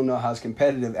said you don't know how it's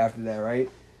competitive after that, right?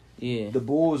 Yeah. The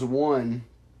Bulls won.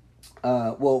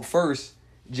 First,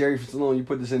 Jerry Sloan, you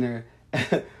put this in there.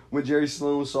 When Jerry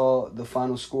Sloan saw the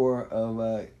final score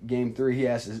of Game 3, he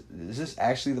asked, is this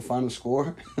actually the final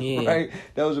score? Yeah. Right?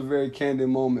 That was a very candid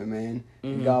moment, man.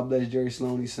 God bless Jerry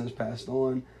Sloan. He's since passed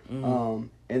on.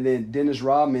 And then Dennis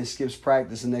Rodman skips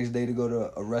practice the next day to go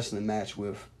to a wrestling match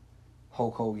with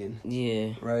Hulk Hogan.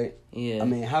 Yeah. Right?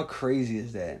 Yeah. How crazy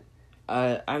is that?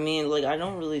 I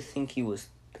don't really think he was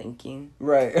thinking.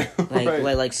 Right.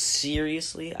 Right.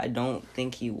 Seriously, I don't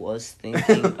think he was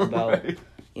thinking about,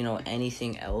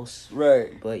 anything else.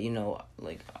 Right. But,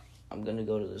 I'm going to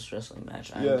go to this wrestling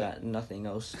match. I got nothing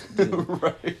else to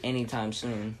do anytime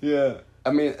soon. Yeah.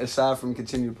 Aside from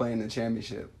continue playing the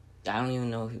championship. I don't even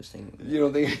know if he was thinking that. You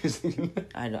don't think he was thinking that?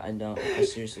 I don't. I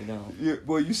seriously don't.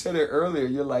 You said it earlier.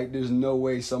 You're like, there's no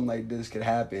way something like this could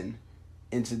happen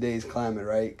in today's climate,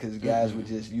 right? Because guys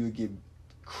you would get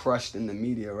crushed in the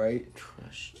media, right?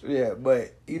 Crushed. Yeah,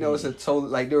 but, it's a total,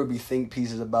 there would be think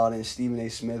pieces about it, and Stephen A.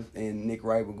 Smith and Nick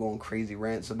Wright were going crazy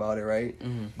rants about it, right?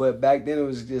 But back then it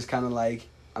was just kind of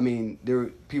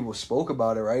people spoke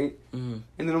about it, right? And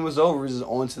then it was over. It was just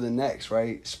on to the next,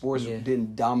 right? Sports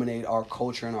didn't dominate our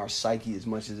culture and our psyche as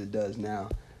much as it does now,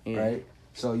 right?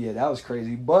 So, that was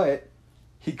crazy. But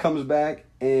he comes back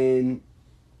and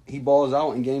he balls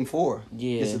out in Game 4.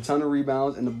 Yeah. Gets a ton of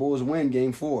rebounds, and the Bulls win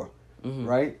Game 4,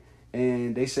 right?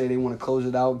 And they say they want to close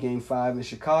it out Game 5 in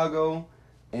Chicago.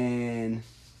 And,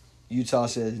 Utah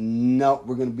says, no,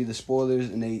 we're going to be the spoilers,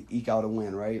 and they eke out a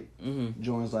win, right? Mm-hmm.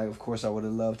 Jordan's like, of course I would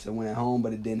have loved to win at home,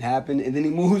 but it didn't happen. And then he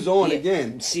moves on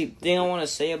again. See, the thing I want to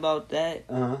say about that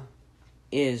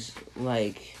is,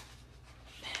 like,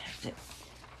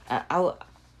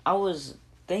 I was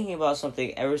thinking about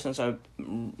something ever since I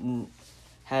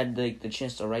had, like, the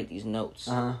chance to write these notes.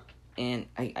 And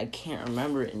I can't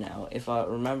remember it now. If I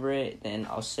remember it, then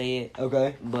I'll say it.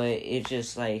 Okay. But it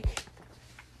just, like,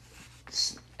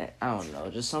 I don't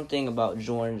know, just something about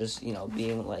Jordan just,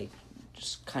 being, like,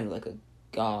 just kind of like a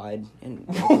god in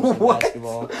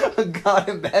basketball. A god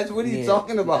in basketball? What are you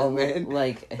talking about, man?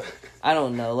 Like, I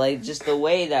don't know. Like, just the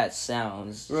way that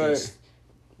sounds. Right. Just,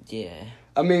 yeah.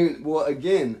 I mean, well,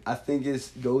 again, I think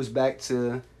it goes back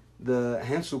to the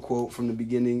Hansel quote from the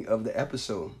beginning of the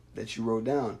episode that you wrote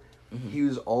down. Mm-hmm. He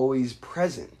was always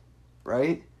present,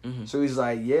 right? Mm-hmm. So he's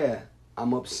like, yeah,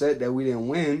 I'm upset that we didn't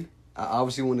win. I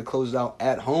obviously wanted to close it out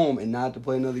at home and not to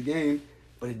play another game,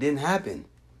 but it didn't happen.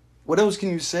 What else can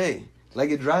you say? Like,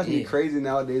 it drives me crazy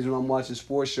nowadays when I'm watching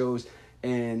sports shows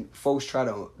and folks try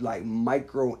to, like,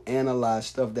 micro-analyze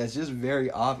stuff that's just very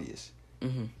obvious.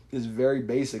 Mm-hmm. It's very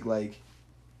basic. Like,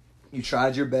 you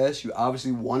tried your best. You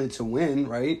obviously wanted to win,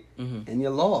 right? Mm-hmm. And you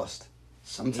lost.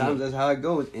 Sometimes that's how it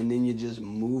goes. And then you just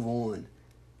move on.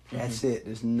 That's it.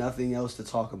 There's nothing else to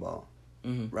talk about,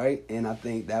 right? And I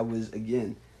think that was,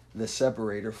 again, the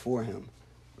separator for him,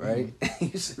 right?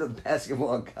 You said a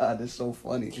basketball god. That's so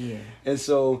funny. Yeah. And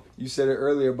so you said it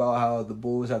earlier about how the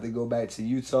Bulls have to go back to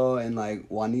Utah, and like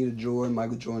Juanita Jordan,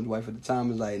 Michael Jordan's wife at the time,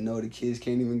 was like, no, the kids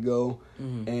can't even go.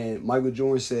 And Michael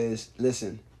Jordan says,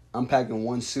 listen, I'm packing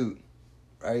one suit,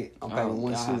 right? I'm packing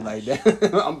one suit like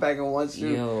that. I'm packing one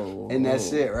suit, and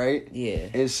that's it, right? Yeah.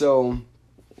 And so...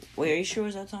 Wait, are you sure it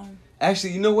was that time?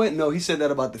 Actually, you know what? No, he said that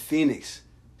about the Phoenix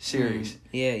series.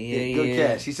 Good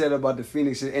catch. He said about the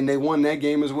Phoenix, and they won that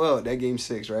game as well. That game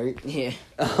 6, right? Yeah.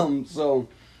 So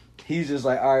he's just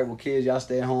like, all right, well, kids, y'all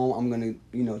stay at home. I'm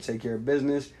gonna, take care of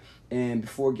business. And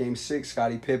before game 6,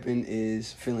 Scottie Pippen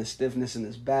is feeling stiffness in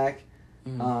his back.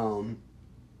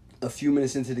 A few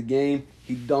minutes into the game,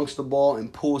 he dunks the ball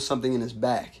and pulls something in his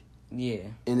back. Yeah.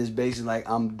 And it's basically like,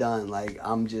 I'm done. Like,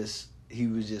 he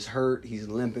was just hurt. He's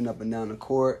limping up and down the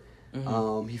court.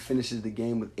 He finishes the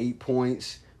game with 8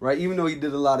 points, right? Even though he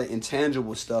did a lot of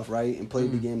intangible stuff, right, and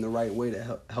played the game the right way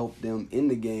to help them in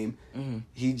the game,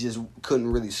 he just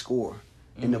couldn't really score.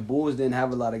 And the Bulls didn't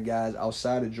have a lot of guys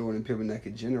outside of Jordan and Pippen that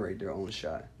could generate their own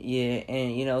shot. Yeah,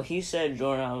 and he said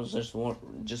Jordan was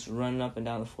just running up and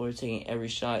down the floor taking every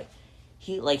shot.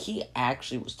 He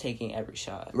actually was taking every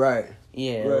shot. Right.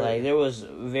 Yeah, right. Like there was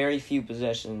very few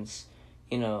possessions,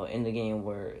 in the game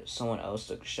where someone else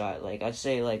took a shot. Like, I'd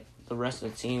say, like, the rest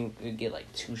of the team could get,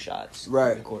 like, 2 shots in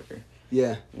the quarter.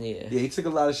 Yeah. Yeah, he took a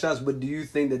lot of shots, but do you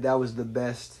think that was the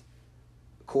best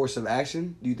course of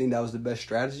action? Do you think that was the best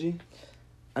strategy?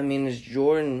 I mean, it's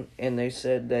Jordan, and they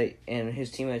said that, and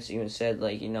his teammates even said,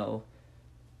 like,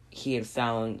 he had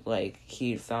found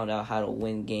out how to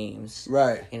win games.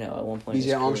 Right. At one point.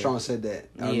 BJ Armstrong said that.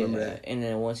 I remember that. And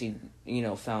then once he,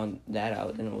 found that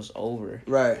out, then it was over.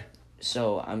 Right.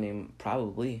 So, I mean,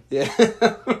 probably. Yeah.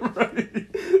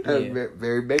 Right.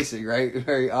 Very basic, right?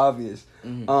 Very obvious.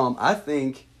 I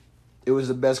think it was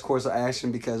the best course of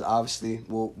action because obviously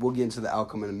we'll get into the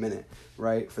outcome in a minute,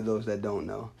 right? For those that don't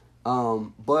know.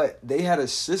 But they had a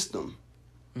system.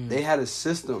 They had a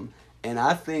system. And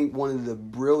I think one of the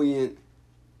brilliant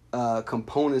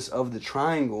components of the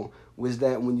triangle was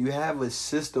that when you have a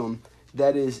system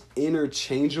that is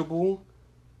interchangeable,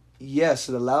 yes,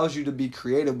 it allows you to be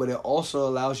creative, but it also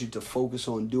allows you to focus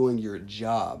on doing your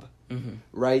job,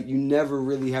 right? You never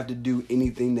really have to do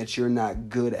anything that you're not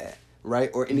good at,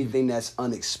 right? Or anything that's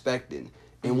unexpected.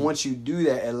 And once you do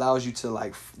that, it allows you to,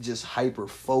 like, just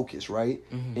hyper-focus, right?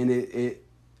 And it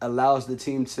allows the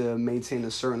team to maintain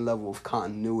a certain level of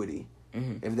continuity,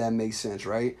 if that makes sense,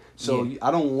 right? So I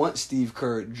don't want Steve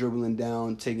Kerr dribbling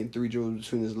down, taking 3 dribbles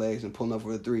between his legs and pulling up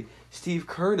for a 3. Steve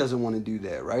Kerr doesn't want to do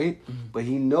that, right? But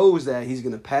he knows that he's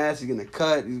going to pass, he's going to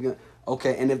cut,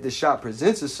 okay, and if the shot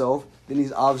presents itself, then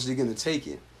he's obviously going to take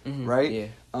it, right?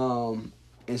 Yeah.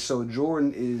 And so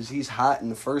Jordan he's hot in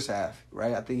the first half,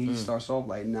 right? I think he starts off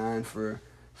like 9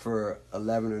 for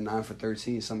 11 or 9 for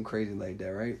 13, something crazy like that,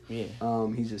 right? Yeah.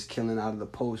 He's just killing out of the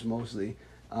post mostly.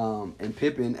 And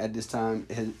Pippen at this time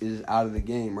is out of the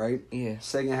game, right? Yeah.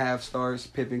 Second half starts,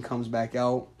 Pippen comes back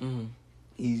out.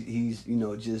 He's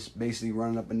just basically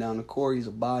running up and down the court. He's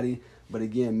a body, but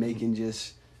again making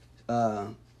just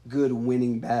good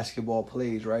winning basketball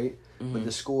plays, right? But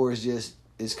the score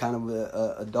is kind of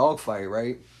a dogfight,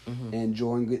 right? And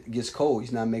Jordan gets cold.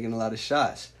 He's not making a lot of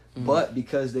shots. But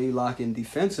because they lock in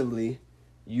defensively,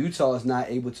 Utah is not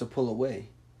able to pull away,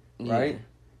 right?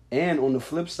 And on the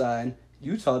flip side,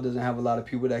 Utah doesn't have a lot of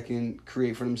people that can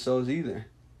create for themselves either.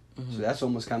 So that's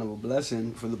almost kind of a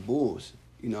blessing for the Bulls.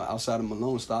 You know, outside of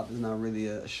Malone, Stockton's not really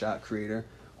a shot creator.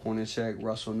 Hornacek,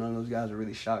 Russell, none of those guys are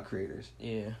really shot creators.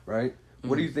 Yeah. Right?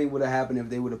 What do you think would have happened if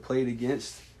they would have played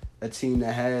against a team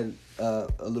that had a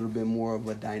little bit more of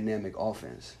a dynamic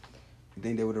offense? You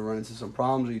think they would have run into some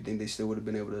problems, or you think they still would have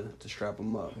been able to strap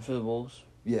them up? For the Bulls?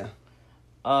 Yeah.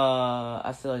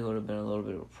 I feel like it would have been a little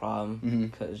bit of a problem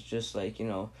because just like, you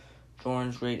know,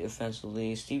 Jordan's great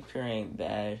defensively. Steve Kerr ain't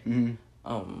bad.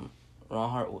 Ron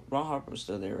Harper's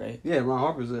still there, right? Yeah, Ron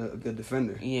Harper's a good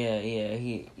defender. Yeah,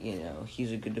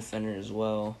 he's a good defender as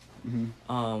well.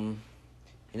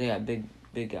 They got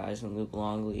big guys in Luke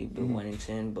Longley, Bill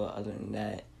Wennington, but other than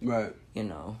that, right? You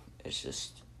know,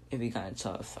 it'd be kind of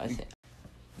tough, I think.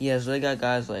 Yeah, so they got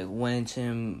guys like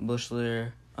Wennington,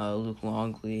 Bushler, Luke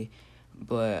Longley,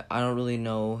 but I don't really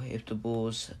know if the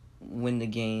Bulls win the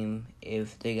game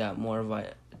if they got more of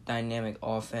a dynamic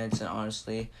offense, and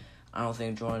honestly, I don't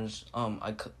think Jordan's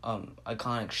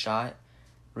iconic shot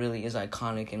really is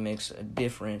iconic and makes a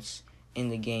difference in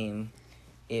the game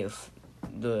if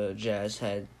the Jazz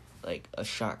had like a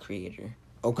shot creator.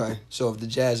 Okay, so if the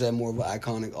Jazz had more of an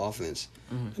iconic offense,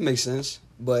 that makes sense,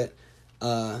 but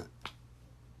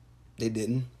they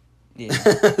didn't. Yeah.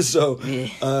 So,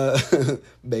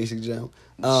 basic jump.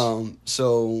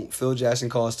 So Phil Jackson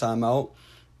calls timeout.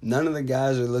 None of the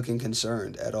guys are looking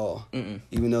concerned at all.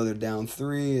 Even though they're down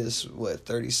 3, it's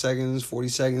 30 seconds, 40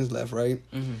 seconds left, right?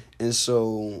 And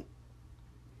so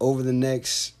over the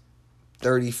next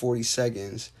 30, 40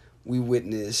 seconds, we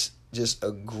witness just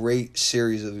a great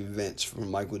series of events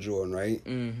from Michael Jordan, right?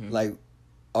 Like,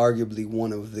 arguably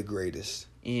one of the greatest,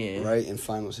 right, in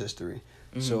finals history.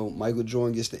 So Michael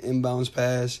Jordan gets the inbounds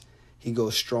pass. He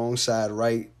goes strong side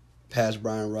right past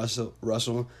Brian Russell.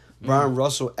 Brian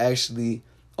Russell actually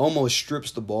almost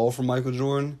strips the ball from Michael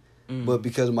Jordan, but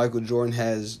because Michael Jordan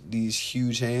has these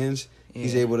huge hands,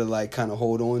 he's able to like kind of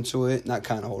hold on to it. Not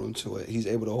kind of hold on to it. He's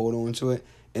able to hold on to it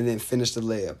and then finish the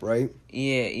layup, right?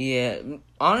 Yeah.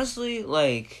 Honestly,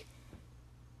 like,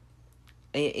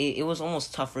 it was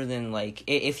almost tougher than, like,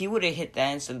 if he would have hit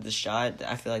that instead of the shot,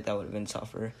 I feel like that would have been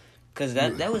tougher. Because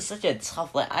that was such a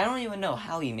tough, like, I don't even know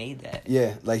how he made that.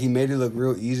 Yeah, like, he made it look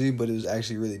real easy, but it was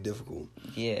actually really difficult.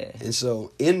 Yeah. And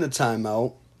so, in the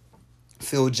timeout,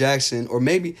 Phil Jackson, or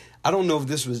maybe, I don't know if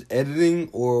this was editing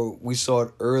or we saw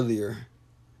it earlier.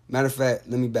 Matter of fact,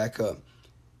 let me back up.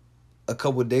 A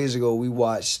couple of days ago, we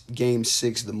watched Game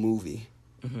 6, the movie.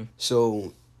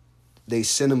 So they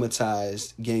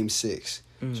cinematized Game 6.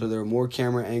 So there were more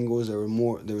camera angles. There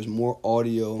was more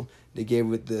audio. They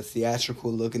gave it the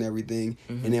theatrical look and everything.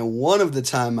 And then one of the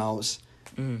timeouts,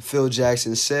 Phil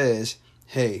Jackson says,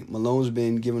 "Hey, Malone's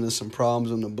been giving us some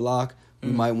problems on the block. We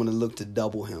might want to look to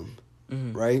double him."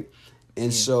 Right?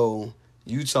 And so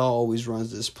Utah always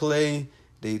runs this play.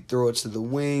 They throw it to the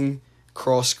wing,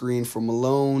 cross screen for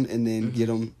Malone, and then get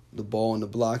him the ball in the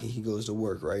block, and he goes to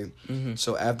work, right?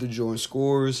 So after Jordan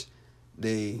scores,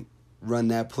 they run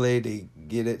that play. They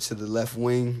get it to the left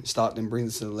wing. Stockton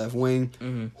brings it to the left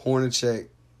wing. Hornacek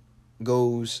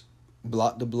goes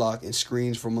block to block and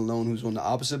screens for Malone, who's on the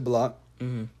opposite block.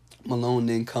 Malone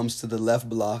then comes to the left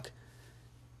block.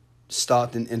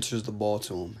 Stockton enters the ball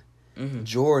to him.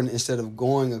 Jordan, instead of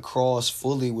going across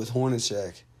fully with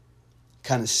Hornacek,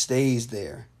 kind of stays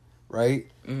there, right?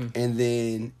 And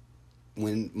then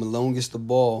when Malone gets the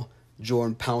ball,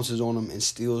 Jordan pounces on him and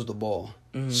steals the ball.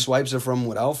 Swipes it from him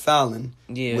without fouling,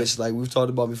 which, like we've talked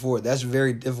about before, that's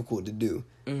very difficult to do,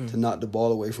 to knock the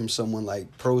ball away from someone.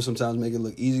 Like, pros sometimes make it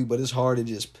look easy, but it's hard to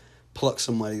just pluck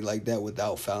somebody like that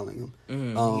without fouling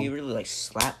him. He really, like,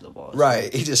 slapped the ball.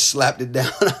 Right, he just slapped it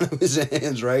down out of his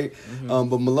hands, right?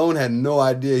 But Malone had no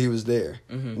idea he was there,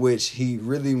 which he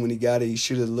really, when he got it, he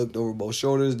should have looked over both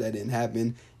shoulders. That didn't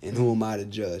happen, and who am I to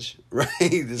judge, right?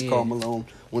 This Karl Malone,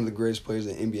 one of the greatest players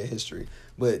in NBA history.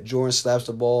 But Jordan slaps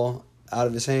the ball out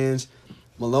of his hands.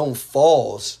 Malone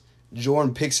falls.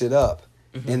 Jordan picks it up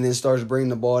and then starts bringing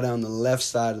the ball down the left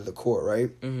side of the court,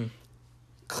 right?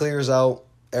 Clears out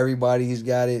everybody. He's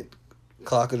got it.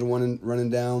 Clock is running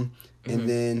down. And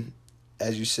then,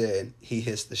 as you said, he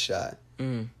hits the shot.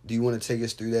 Do you want to take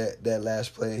us through that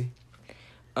last play?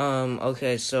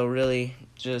 Okay, so really,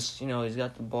 just, he's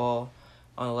got the ball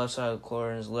on the left side of the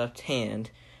court in his left hand.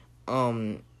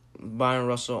 Byron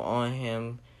Russell on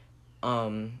him.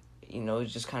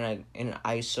 He's just kind of in an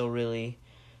ISO, really.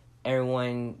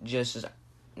 Everyone just is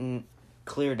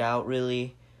cleared out,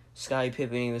 really. Scottie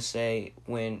Pippen even say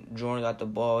when Jordan got the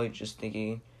ball, he's just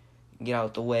thinking, get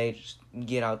out the way, just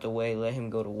get out the way, let him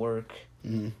go to work.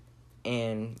 Mm-hmm.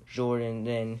 And Jordan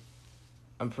then,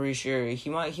 I'm pretty sure he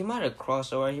might have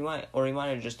crossed over. He might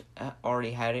have just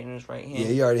already had it in his right hand. Yeah,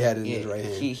 he already had it in his right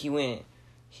hand.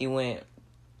 He went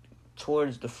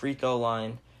towards the free throw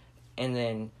line, and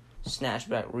then snatched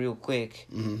back real quick.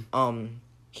 Mm-hmm.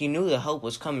 He knew the help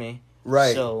was coming.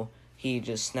 Right. So he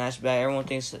just snatched back. Everyone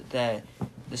thinks that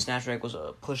the snatch back was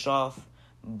a push off,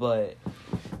 but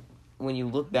when you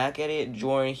look back at it,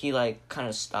 Jordan, he kind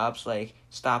of stops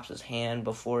his hand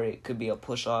before it could be a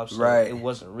push off. So right. It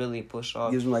wasn't really a push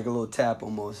off. Gives him a little tap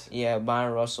almost. Yeah,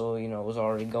 Byron Russell, was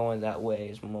already going that way.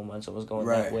 His momentum was going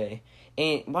that way.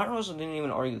 And Byron Russell didn't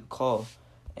even argue the call.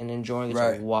 And then Jordan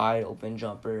gets a wide open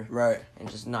jumper. Right.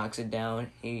 And just knocks it down.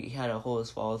 He had to hold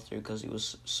his follow through because he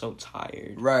was so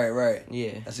tired. Right.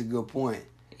 Yeah. That's a good point.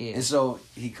 Yeah. And so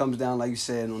he comes down, like you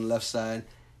said, on the left side.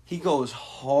 He goes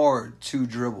hard 2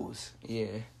 dribbles. Yeah.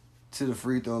 To the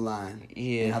free throw line.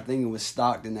 Yeah. And I think it was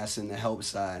Stockton that's in the help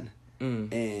side.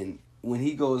 And when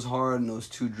he goes hard in those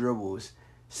 2 dribbles,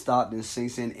 Stockton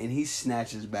sinks in and he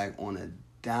snatches back on a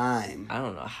dime. I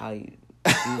don't know how you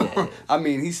do that. I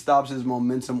mean, he stops his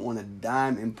momentum on a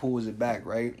dime and pulls it back,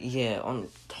 right? Yeah, on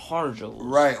hard dribbles.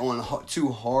 Right, on 2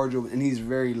 hard dribbles, and he's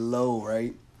very low,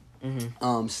 right?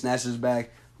 Mm-hmm. Snatches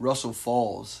back, Russell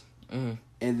falls. Mm-hmm.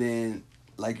 And then,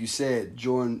 like you said,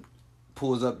 Jordan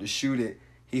pulls up to shoot it.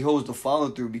 He holds the follow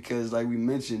through because, like we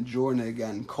mentioned, Jordan had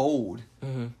gotten cold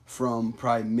from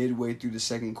probably midway through the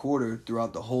second quarter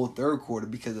throughout the whole third quarter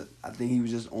because I think he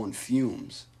was just on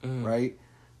fumes, right?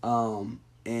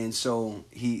 And so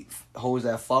he holds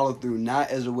that follow through not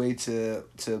as a way to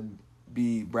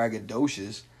be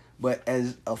braggadocious, but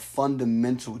as a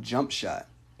fundamental jump shot.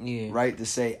 Yeah. Right? To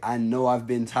say, I know I've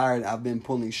been tired. I've been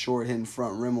pulling short, hitting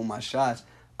front rim on my shots.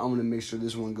 I'm going to make sure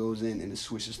this one goes in and it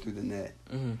switches through the net.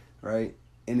 Mm-hmm. Right?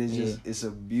 And it's just, it's a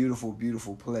beautiful,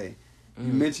 beautiful play. Mm-hmm.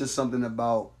 You mentioned something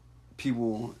about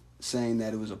people saying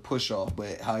that it was a push-off,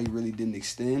 but how he really didn't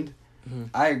extend. Mm-hmm.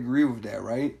 I agree with that,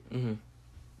 right? Mm-hmm.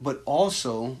 But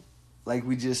also, like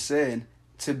we just said,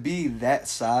 to be that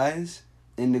size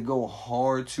and to go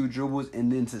hard 2 dribbles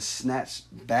and then to snatch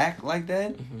back like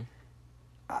that,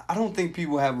 I don't think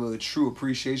people have a true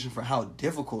appreciation for how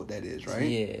difficult that is, right?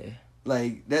 Yeah.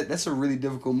 Like, that's a really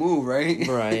difficult move, right?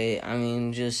 Right. I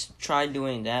mean, just try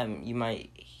doing that. You might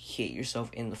hit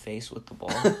yourself in the face with the ball.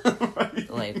 Right.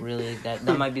 Like, really, that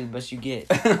might be the best you get.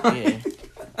 Yeah.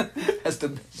 That's the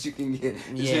best you can get.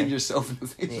 Just hitting yourself in the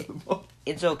face with the ball.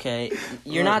 It's okay.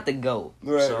 You're not the GOAT.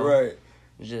 Right, so right.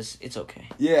 It's okay.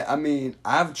 Yeah, I mean,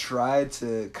 I've tried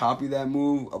to copy that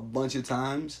move a bunch of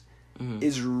times. Mm-hmm.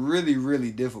 It's really, really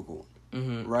difficult.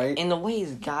 Mm-hmm. Right? And the way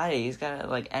he's got it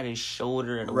at his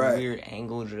shoulder at a weird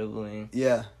angle dribbling.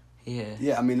 Yeah. Yeah.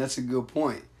 Yeah, I mean, that's a good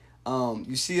point.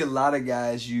 You see a lot of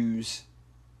guys use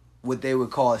what they would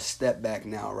call a step back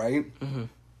now, right? Mm-hmm.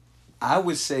 I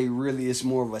would say really it's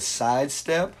more of a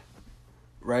sidestep,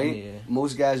 right? Yeah.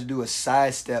 Most guys do a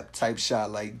sidestep type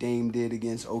shot like Dame did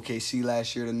against OKC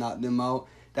last year to knock them out.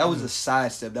 That was a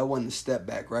sidestep. That wasn't a step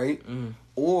back, right? Mm-hmm.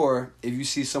 Or if you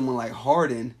see someone like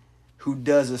Harden who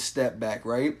does a step back,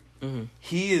 right? Mm-hmm.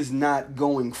 He is not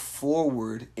going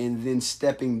forward and then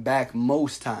stepping back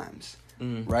most times,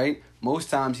 right?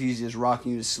 Most times he's just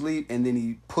rocking you to sleep and then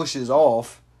he pushes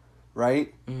off,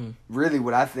 right? Mm-hmm. Really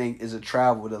what I think is a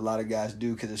travel that a lot of guys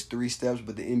do because it's 3 steps,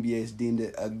 but the NBA has deemed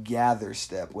it a gather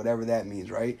step, whatever that means,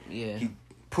 right? Yeah. He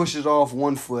pushes off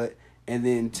 1 foot and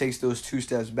then takes those 2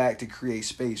 steps back to create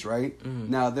space, right? Mm-hmm.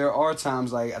 Now, there are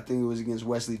times, like I think it was against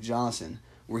Wesley Johnson,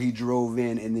 where he drove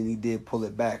in and then he did pull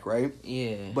it back, right?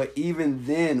 Yeah. But even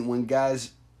then, when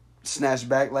guys snatch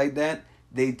back like that,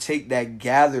 they take that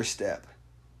gather step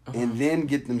and then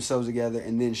get themselves together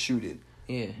and then shoot it.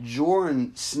 Yeah.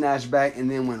 Jordan snatched back and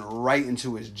then went right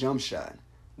into his jump shot,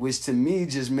 which to me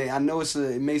just I know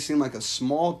it may seem like a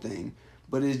small thing,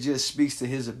 but it just speaks to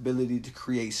his ability to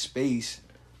create space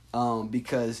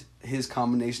because his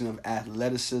combination of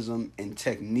athleticism and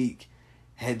technique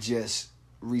had just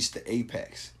reached the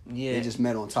apex. Yeah. They just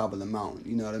met on top of the mountain.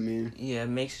 You know what I mean? Yeah, it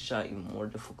makes the shot even more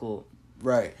difficult.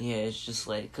 Right. Yeah, it's just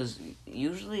because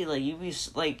usually you'd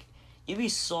be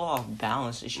so off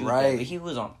balance to shoot right. that, but he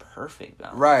was on perfect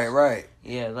balance. Right.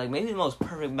 Yeah, maybe the most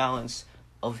perfect balance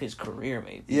of his career,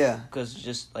 maybe. Yeah. Because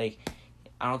just I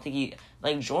don't think he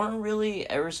Jordan really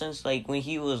ever since when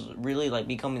he was really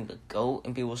becoming the GOAT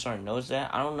and people started to notice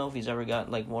that. I don't know if he's ever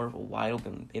got more of a wide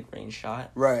open mid range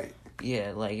shot. Right.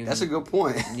 Yeah, that's a good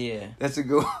point. Yeah. That's a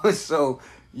good one. So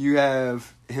you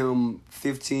have him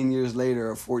 15 years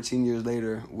later or 14 years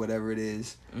later, whatever it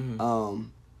is,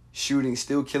 shooting,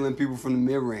 still killing people from the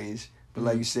mid-range, But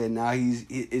like you said, now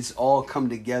it's all come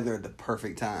together at the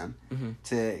perfect time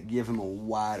to give him a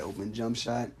wide open jump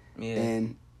shot,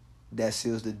 and that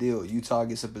seals the deal. Utah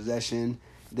gets a possession.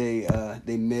 They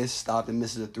miss, stopped and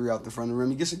misses a three out the front of the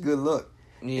rim. He gets a good look,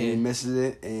 and he misses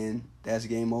it, and that's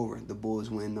game over. The Bulls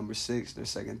win number 6, their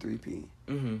second three-peat.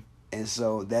 And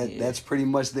so that's pretty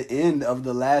much the end of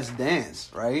the Last Dance,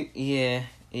 right?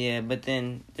 Yeah, but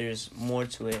then there's more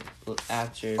to it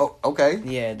after. Oh, okay.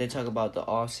 Yeah, they talk about the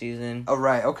off season. Oh,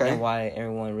 right, okay. And why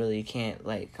everyone really can't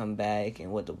come back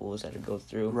and what the Bulls had to go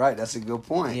through. Right, that's a good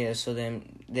point. Yeah, so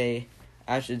then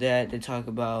after that they talk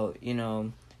about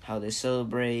how they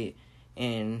celebrate,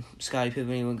 and Scottie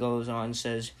Pippen even goes on and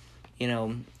says,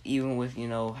 even with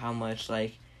how much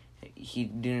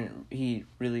he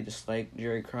really disliked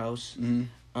Jerry Krause.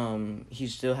 He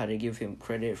still had to give him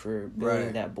credit for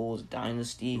building that Bulls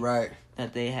dynasty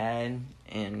that they had,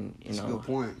 and That's a good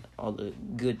point. All the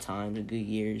good times and good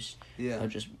years of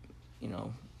just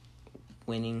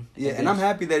winning. Yeah, and I'm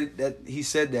happy that he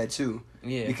said that too.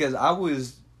 Yeah, because I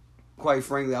was, quite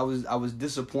frankly, I was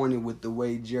disappointed with the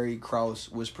way Jerry Krause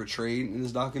was portrayed in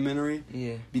this documentary.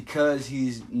 Yeah, because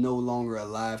he's no longer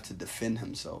alive to defend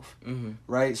himself.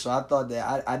 Right, so I thought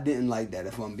that I didn't like that,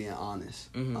 if I'm being honest.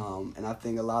 And I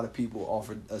think a lot of people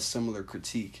offered a similar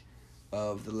critique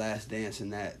of The Last Dance,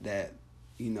 and that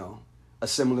a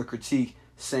similar critique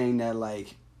saying that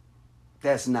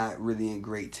that's not really in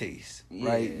great taste,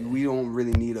 right? We don't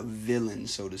really need a villain,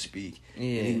 so to speak.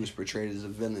 Yeah. And he was portrayed as a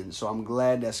villain. So I'm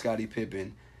glad that Scottie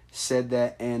Pippen said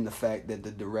that, and the fact that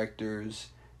the directors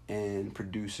and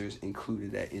producers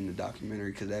included that in the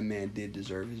documentary, because that man did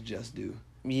deserve his just due.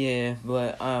 Yeah,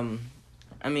 but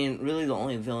really the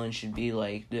only villain should be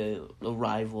the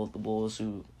rival of the Bulls,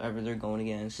 whoever they're going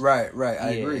against. Right. I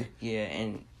agree. Yeah,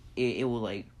 and it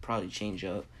will probably change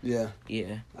up. Yeah,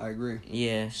 I agree.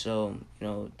 Yeah, so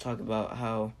talk about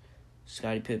how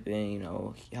Scottie Pippen,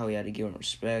 how he had to give him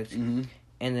respect, and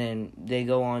then they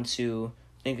go on to,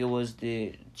 I think it was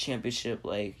the championship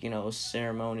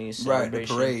ceremony, celebration. Right, the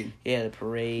parade. Yeah, the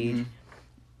parade,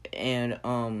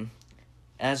 and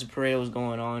as the parade was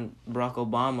going on, Barack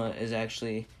Obama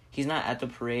is he's not at the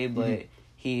parade, but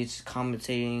he's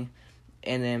commentating,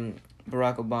 and then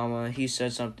Barack Obama, he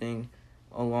said something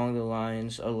along the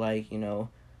lines of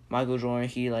Michael Jordan,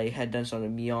 he had done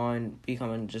something beyond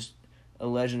becoming just a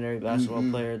legendary basketball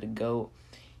player, the GOAT.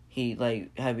 He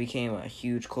had became a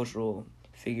huge cultural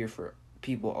figure for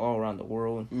people all around the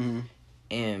world,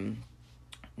 and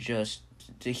just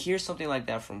to hear something like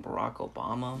that from Barack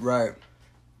Obama, right?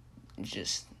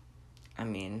 Just,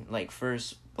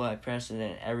 first black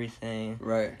president, everything,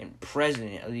 right, and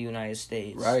president of the United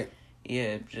States, right?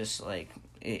 Yeah, just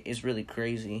it's really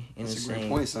crazy and That's insane. a great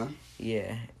point, son.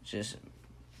 Yeah, just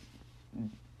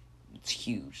it's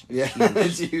huge.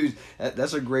 It's huge.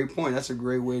 That's a great point. That's a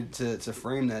great way to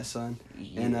frame that, son.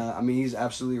 Yeah. And he's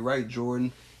absolutely right.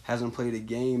 Jordan hasn't played a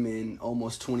game in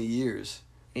almost 20 years,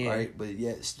 right? But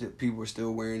yet people are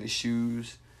still wearing his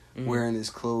shoes, wearing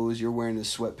his clothes. You're wearing his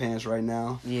sweatpants right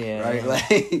now. Yeah.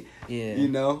 Right? Yeah.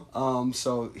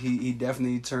 So he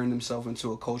definitely turned himself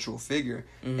into a cultural figure.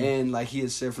 And like he had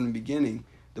said from the beginning,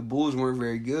 the Bulls weren't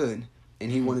very good, and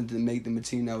he wanted to make them a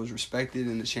team that was respected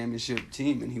and a championship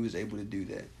team, and he was able to do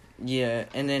that. Yeah,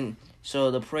 and then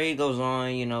so the parade goes on.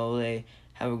 They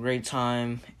have a great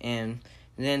time, and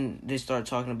then they start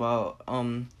talking about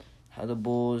how the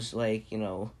Bulls they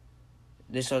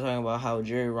start talking about how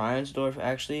Jerry Reinsdorf,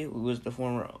 actually, who was the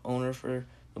former owner for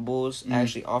the Bulls,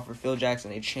 actually offered Phil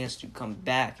Jackson a chance to come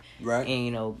back, right,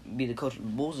 and be the coach of the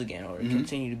Bulls again, or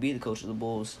continue to be the coach of the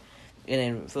Bulls. And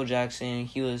then Phil Jackson,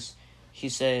 he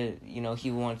said,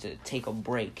 he wanted to take a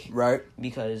break. Right.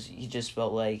 Because he just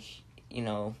felt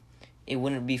it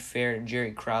wouldn't be fair to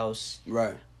Jerry Krause.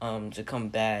 Right. To come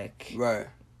back. Right.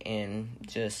 And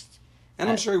just... And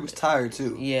I'm sure he was tired,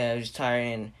 too. Yeah, he was tired,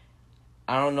 and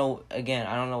I don't know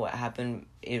what happened,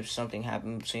 if something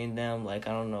happened between them. I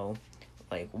don't know,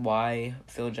 why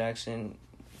Phil Jackson,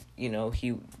 he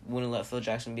wouldn't let Phil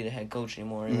Jackson be the head coach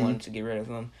anymore and wanted to get rid of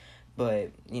him.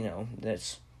 But,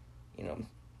 that's,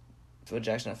 Phil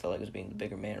Jackson, I felt was being the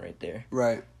bigger man right there.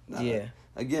 Right. Yeah.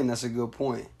 Again, that's a good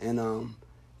point. And,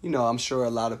 I'm sure a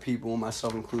lot of people,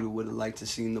 myself included, would have liked to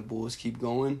see the Bulls keep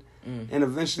going. And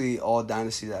eventually, all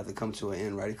dynasties have to come to an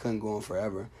end, right? It couldn't go on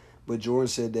forever. But Jordan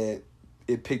said that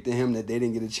it picked to him that they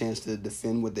didn't get a chance to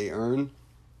defend what they earned.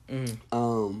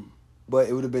 But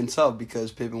it would have been tough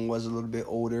because Pippen was a little bit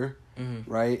older.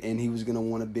 Right, and he was gonna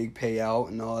want a big payout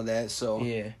and all that. So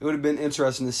it would have been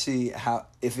interesting to see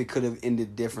if it could have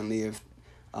ended differently,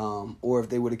 or if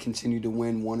they would have continued to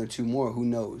win one or two more. Who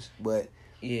knows? But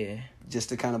Yeah. Just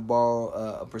to kind of borrow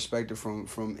a perspective from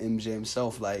MJ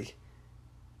himself, like,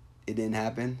 it didn't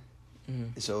happen,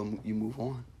 so you move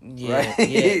on. Yeah, right?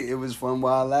 It was fun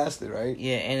while it lasted, right?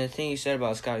 Yeah, and the thing you said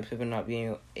about Scottie Pippen not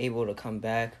being able to come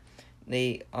back,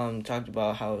 they talked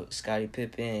about how Scottie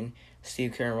Pippen,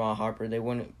 Steve Kerr, and Ron Harper, they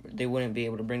wouldn't be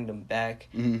able to bring them back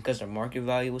because their market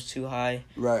value was too high.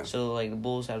 Right. So like the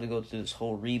Bulls had to go through this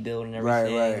whole rebuild and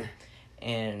everything. Right.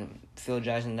 And Phil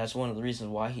Jackson, that's one of the reasons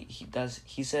why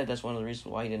he said that's one of the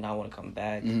reasons why he did not want to come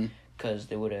back, because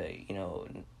they would have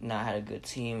not had a good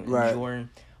team. Right. And Jordan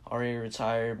already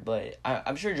retired, but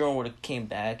I'm sure Jordan would have came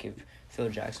back if Phil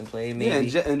Jackson played. Maybe.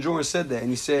 Yeah, and Jordan said that, and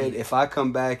he said, if I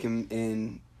come back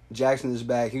and Jackson is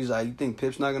back, he was like, you think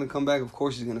Pip's not going to come back? Of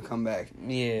course he's going to come back.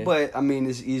 Yeah. But, I mean,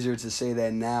 it's easier to say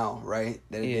that now, right?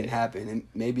 That it didn't happen. And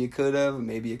maybe it could have,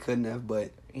 maybe it couldn't have,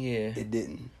 but it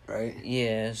didn't, right?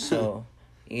 Yeah, so,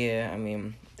 I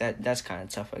mean, that's kind of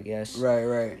tough, I guess.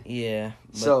 Right. Yeah.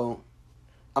 So,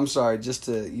 I'm sorry, just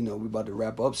to, we're about to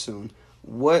wrap up soon.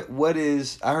 What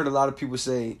is, I heard a lot of people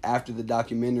say after the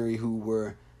documentary who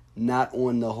were not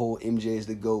on the whole MJ's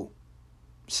the GOAT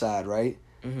side, right?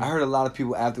 I heard a lot of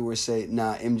people afterwards say,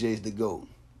 nah, MJ's the GOAT,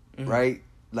 right?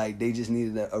 Like, they just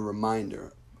needed a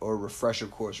reminder or a refresher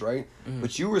course, right?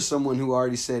 But you were someone who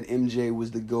already said MJ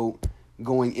was the GOAT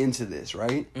going into this,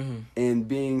 right? And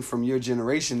being from your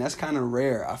generation, that's kind of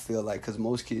rare, I feel like, because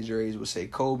most kids your age would say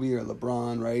Kobe or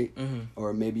LeBron, right?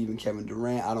 Or maybe even Kevin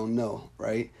Durant, I don't know,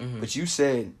 right? But you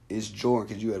said it's Jordan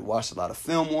because you had watched a lot of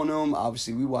film on him.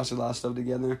 Obviously, we watched a lot of stuff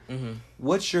together.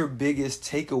 What's your biggest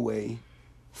takeaway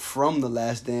from The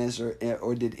Last Dance,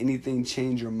 or did anything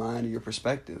change your mind or your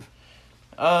perspective?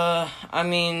 I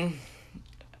mean,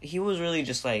 he was really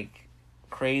just, like,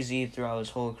 crazy throughout his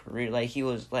whole career. Like, he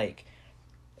was, like,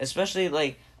 especially,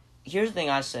 like, here's the thing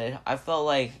I said. I felt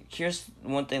like, here's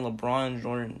one thing LeBron and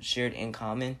Jordan shared in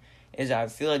common, is that I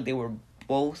feel like they were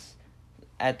both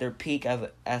at their peak of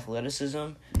athleticism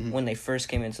when they first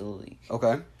came into the league.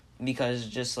 Okay. Because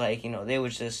just, like, they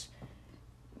was just,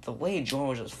 the way Jordan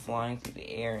was just flying through the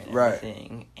air and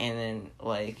everything. Right. And then,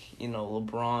 like,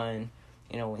 LeBron,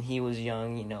 when he was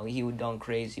young, he would dunk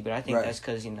crazy. But I think that's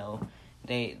because,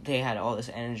 they had all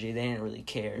this energy. They didn't really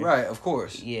care. Right, of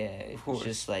course. Yeah, of course.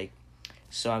 Just like,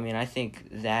 so I mean, I think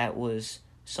that was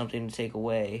something to take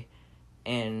away,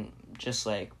 and just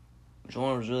like,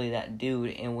 Jordan was really that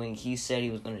dude. And when he said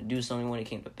he was going to do something when it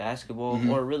came to basketball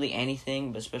or really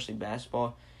anything, but especially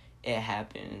basketball, it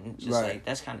happened. Just like,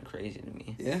 that's kind of crazy to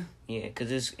me. Yeah. Yeah,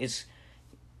 because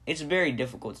it's very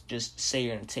difficult to just say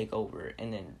you're going to take over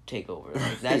and then take over.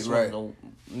 Like, that's one of the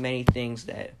many things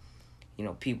that,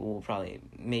 people will probably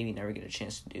maybe never get a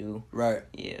chance to do. Right.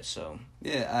 Yeah, so.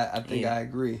 Yeah, I think I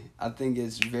agree. I think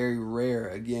it's very rare,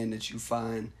 again, that you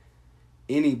find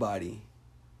anybody,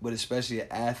 but especially an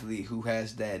athlete, who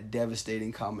has that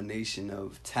devastating combination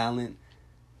of talent,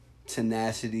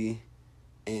 tenacity,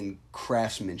 and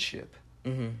craftsmanship.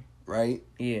 Right?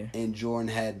 Yeah. And Jordan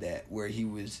had that, where he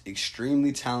was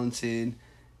extremely talented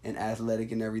and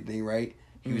athletic and everything, right?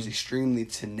 He was extremely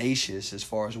tenacious as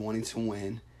far as wanting to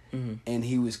win. And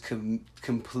he was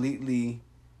completely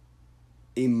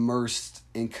immersed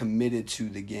and committed to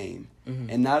the game.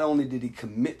 And not only did he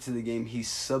commit to the game, he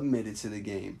submitted to the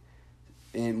game.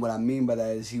 And what I mean by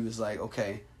that is he was like,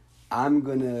 okay, I'm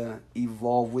going to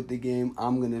evolve with the game.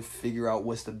 I'm going to figure out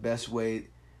what's the best way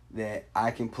that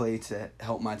I can play to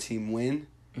help my team win.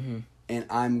 And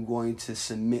I'm going to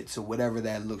submit to whatever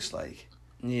that looks like.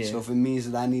 Yeah. So if it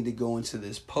means that I need to go into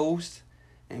this post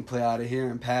and play out of here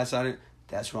and pass out of it,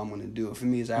 that's what I'm going to do. If it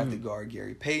means I have to guard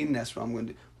Gary Payton, that's what I'm going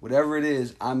to do. Whatever it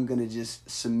is, I'm going to just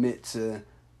submit to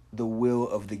the will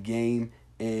of the game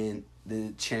and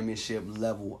the championship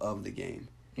level of the game.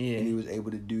 Yeah. And he was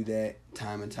able to do that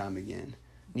time and time again.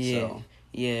 Yeah. So.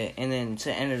 Yeah, and then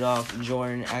to end it off,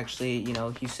 Jordan actually,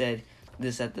 he said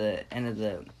this at the end of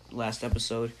the last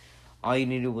episode. All you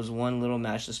needed was one little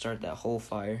match to start that whole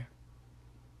fire.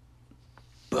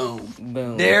 Boom.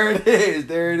 Boom. There it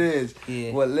is.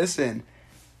 Yeah. Well, listen,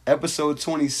 episode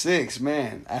 26,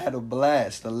 man, I had a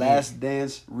blast. The Last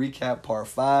Dance recap part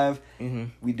 5.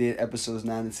 We did episodes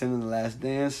 9 and 10 of The Last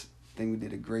Dance. I think we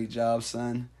did a great job,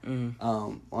 son.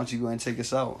 Why don't you go ahead and take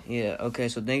us out? Yeah, okay,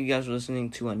 so thank you guys for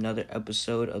listening to another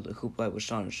episode of the Hoop Life with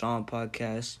Shaun Shaun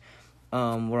podcast. We're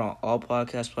on all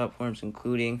podcast platforms,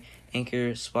 including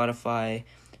Anchor, Spotify,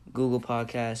 Google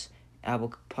Podcasts,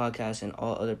 Apple Podcasts, and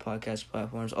all other podcast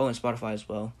platforms. Oh, and Spotify as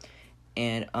well.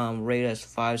 And rate us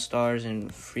 5 stars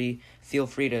and feel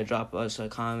free to drop us a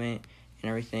comment and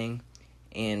everything.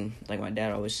 And like my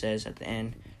dad always says at the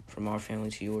end, from our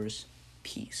family to yours,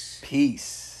 peace.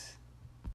 Peace.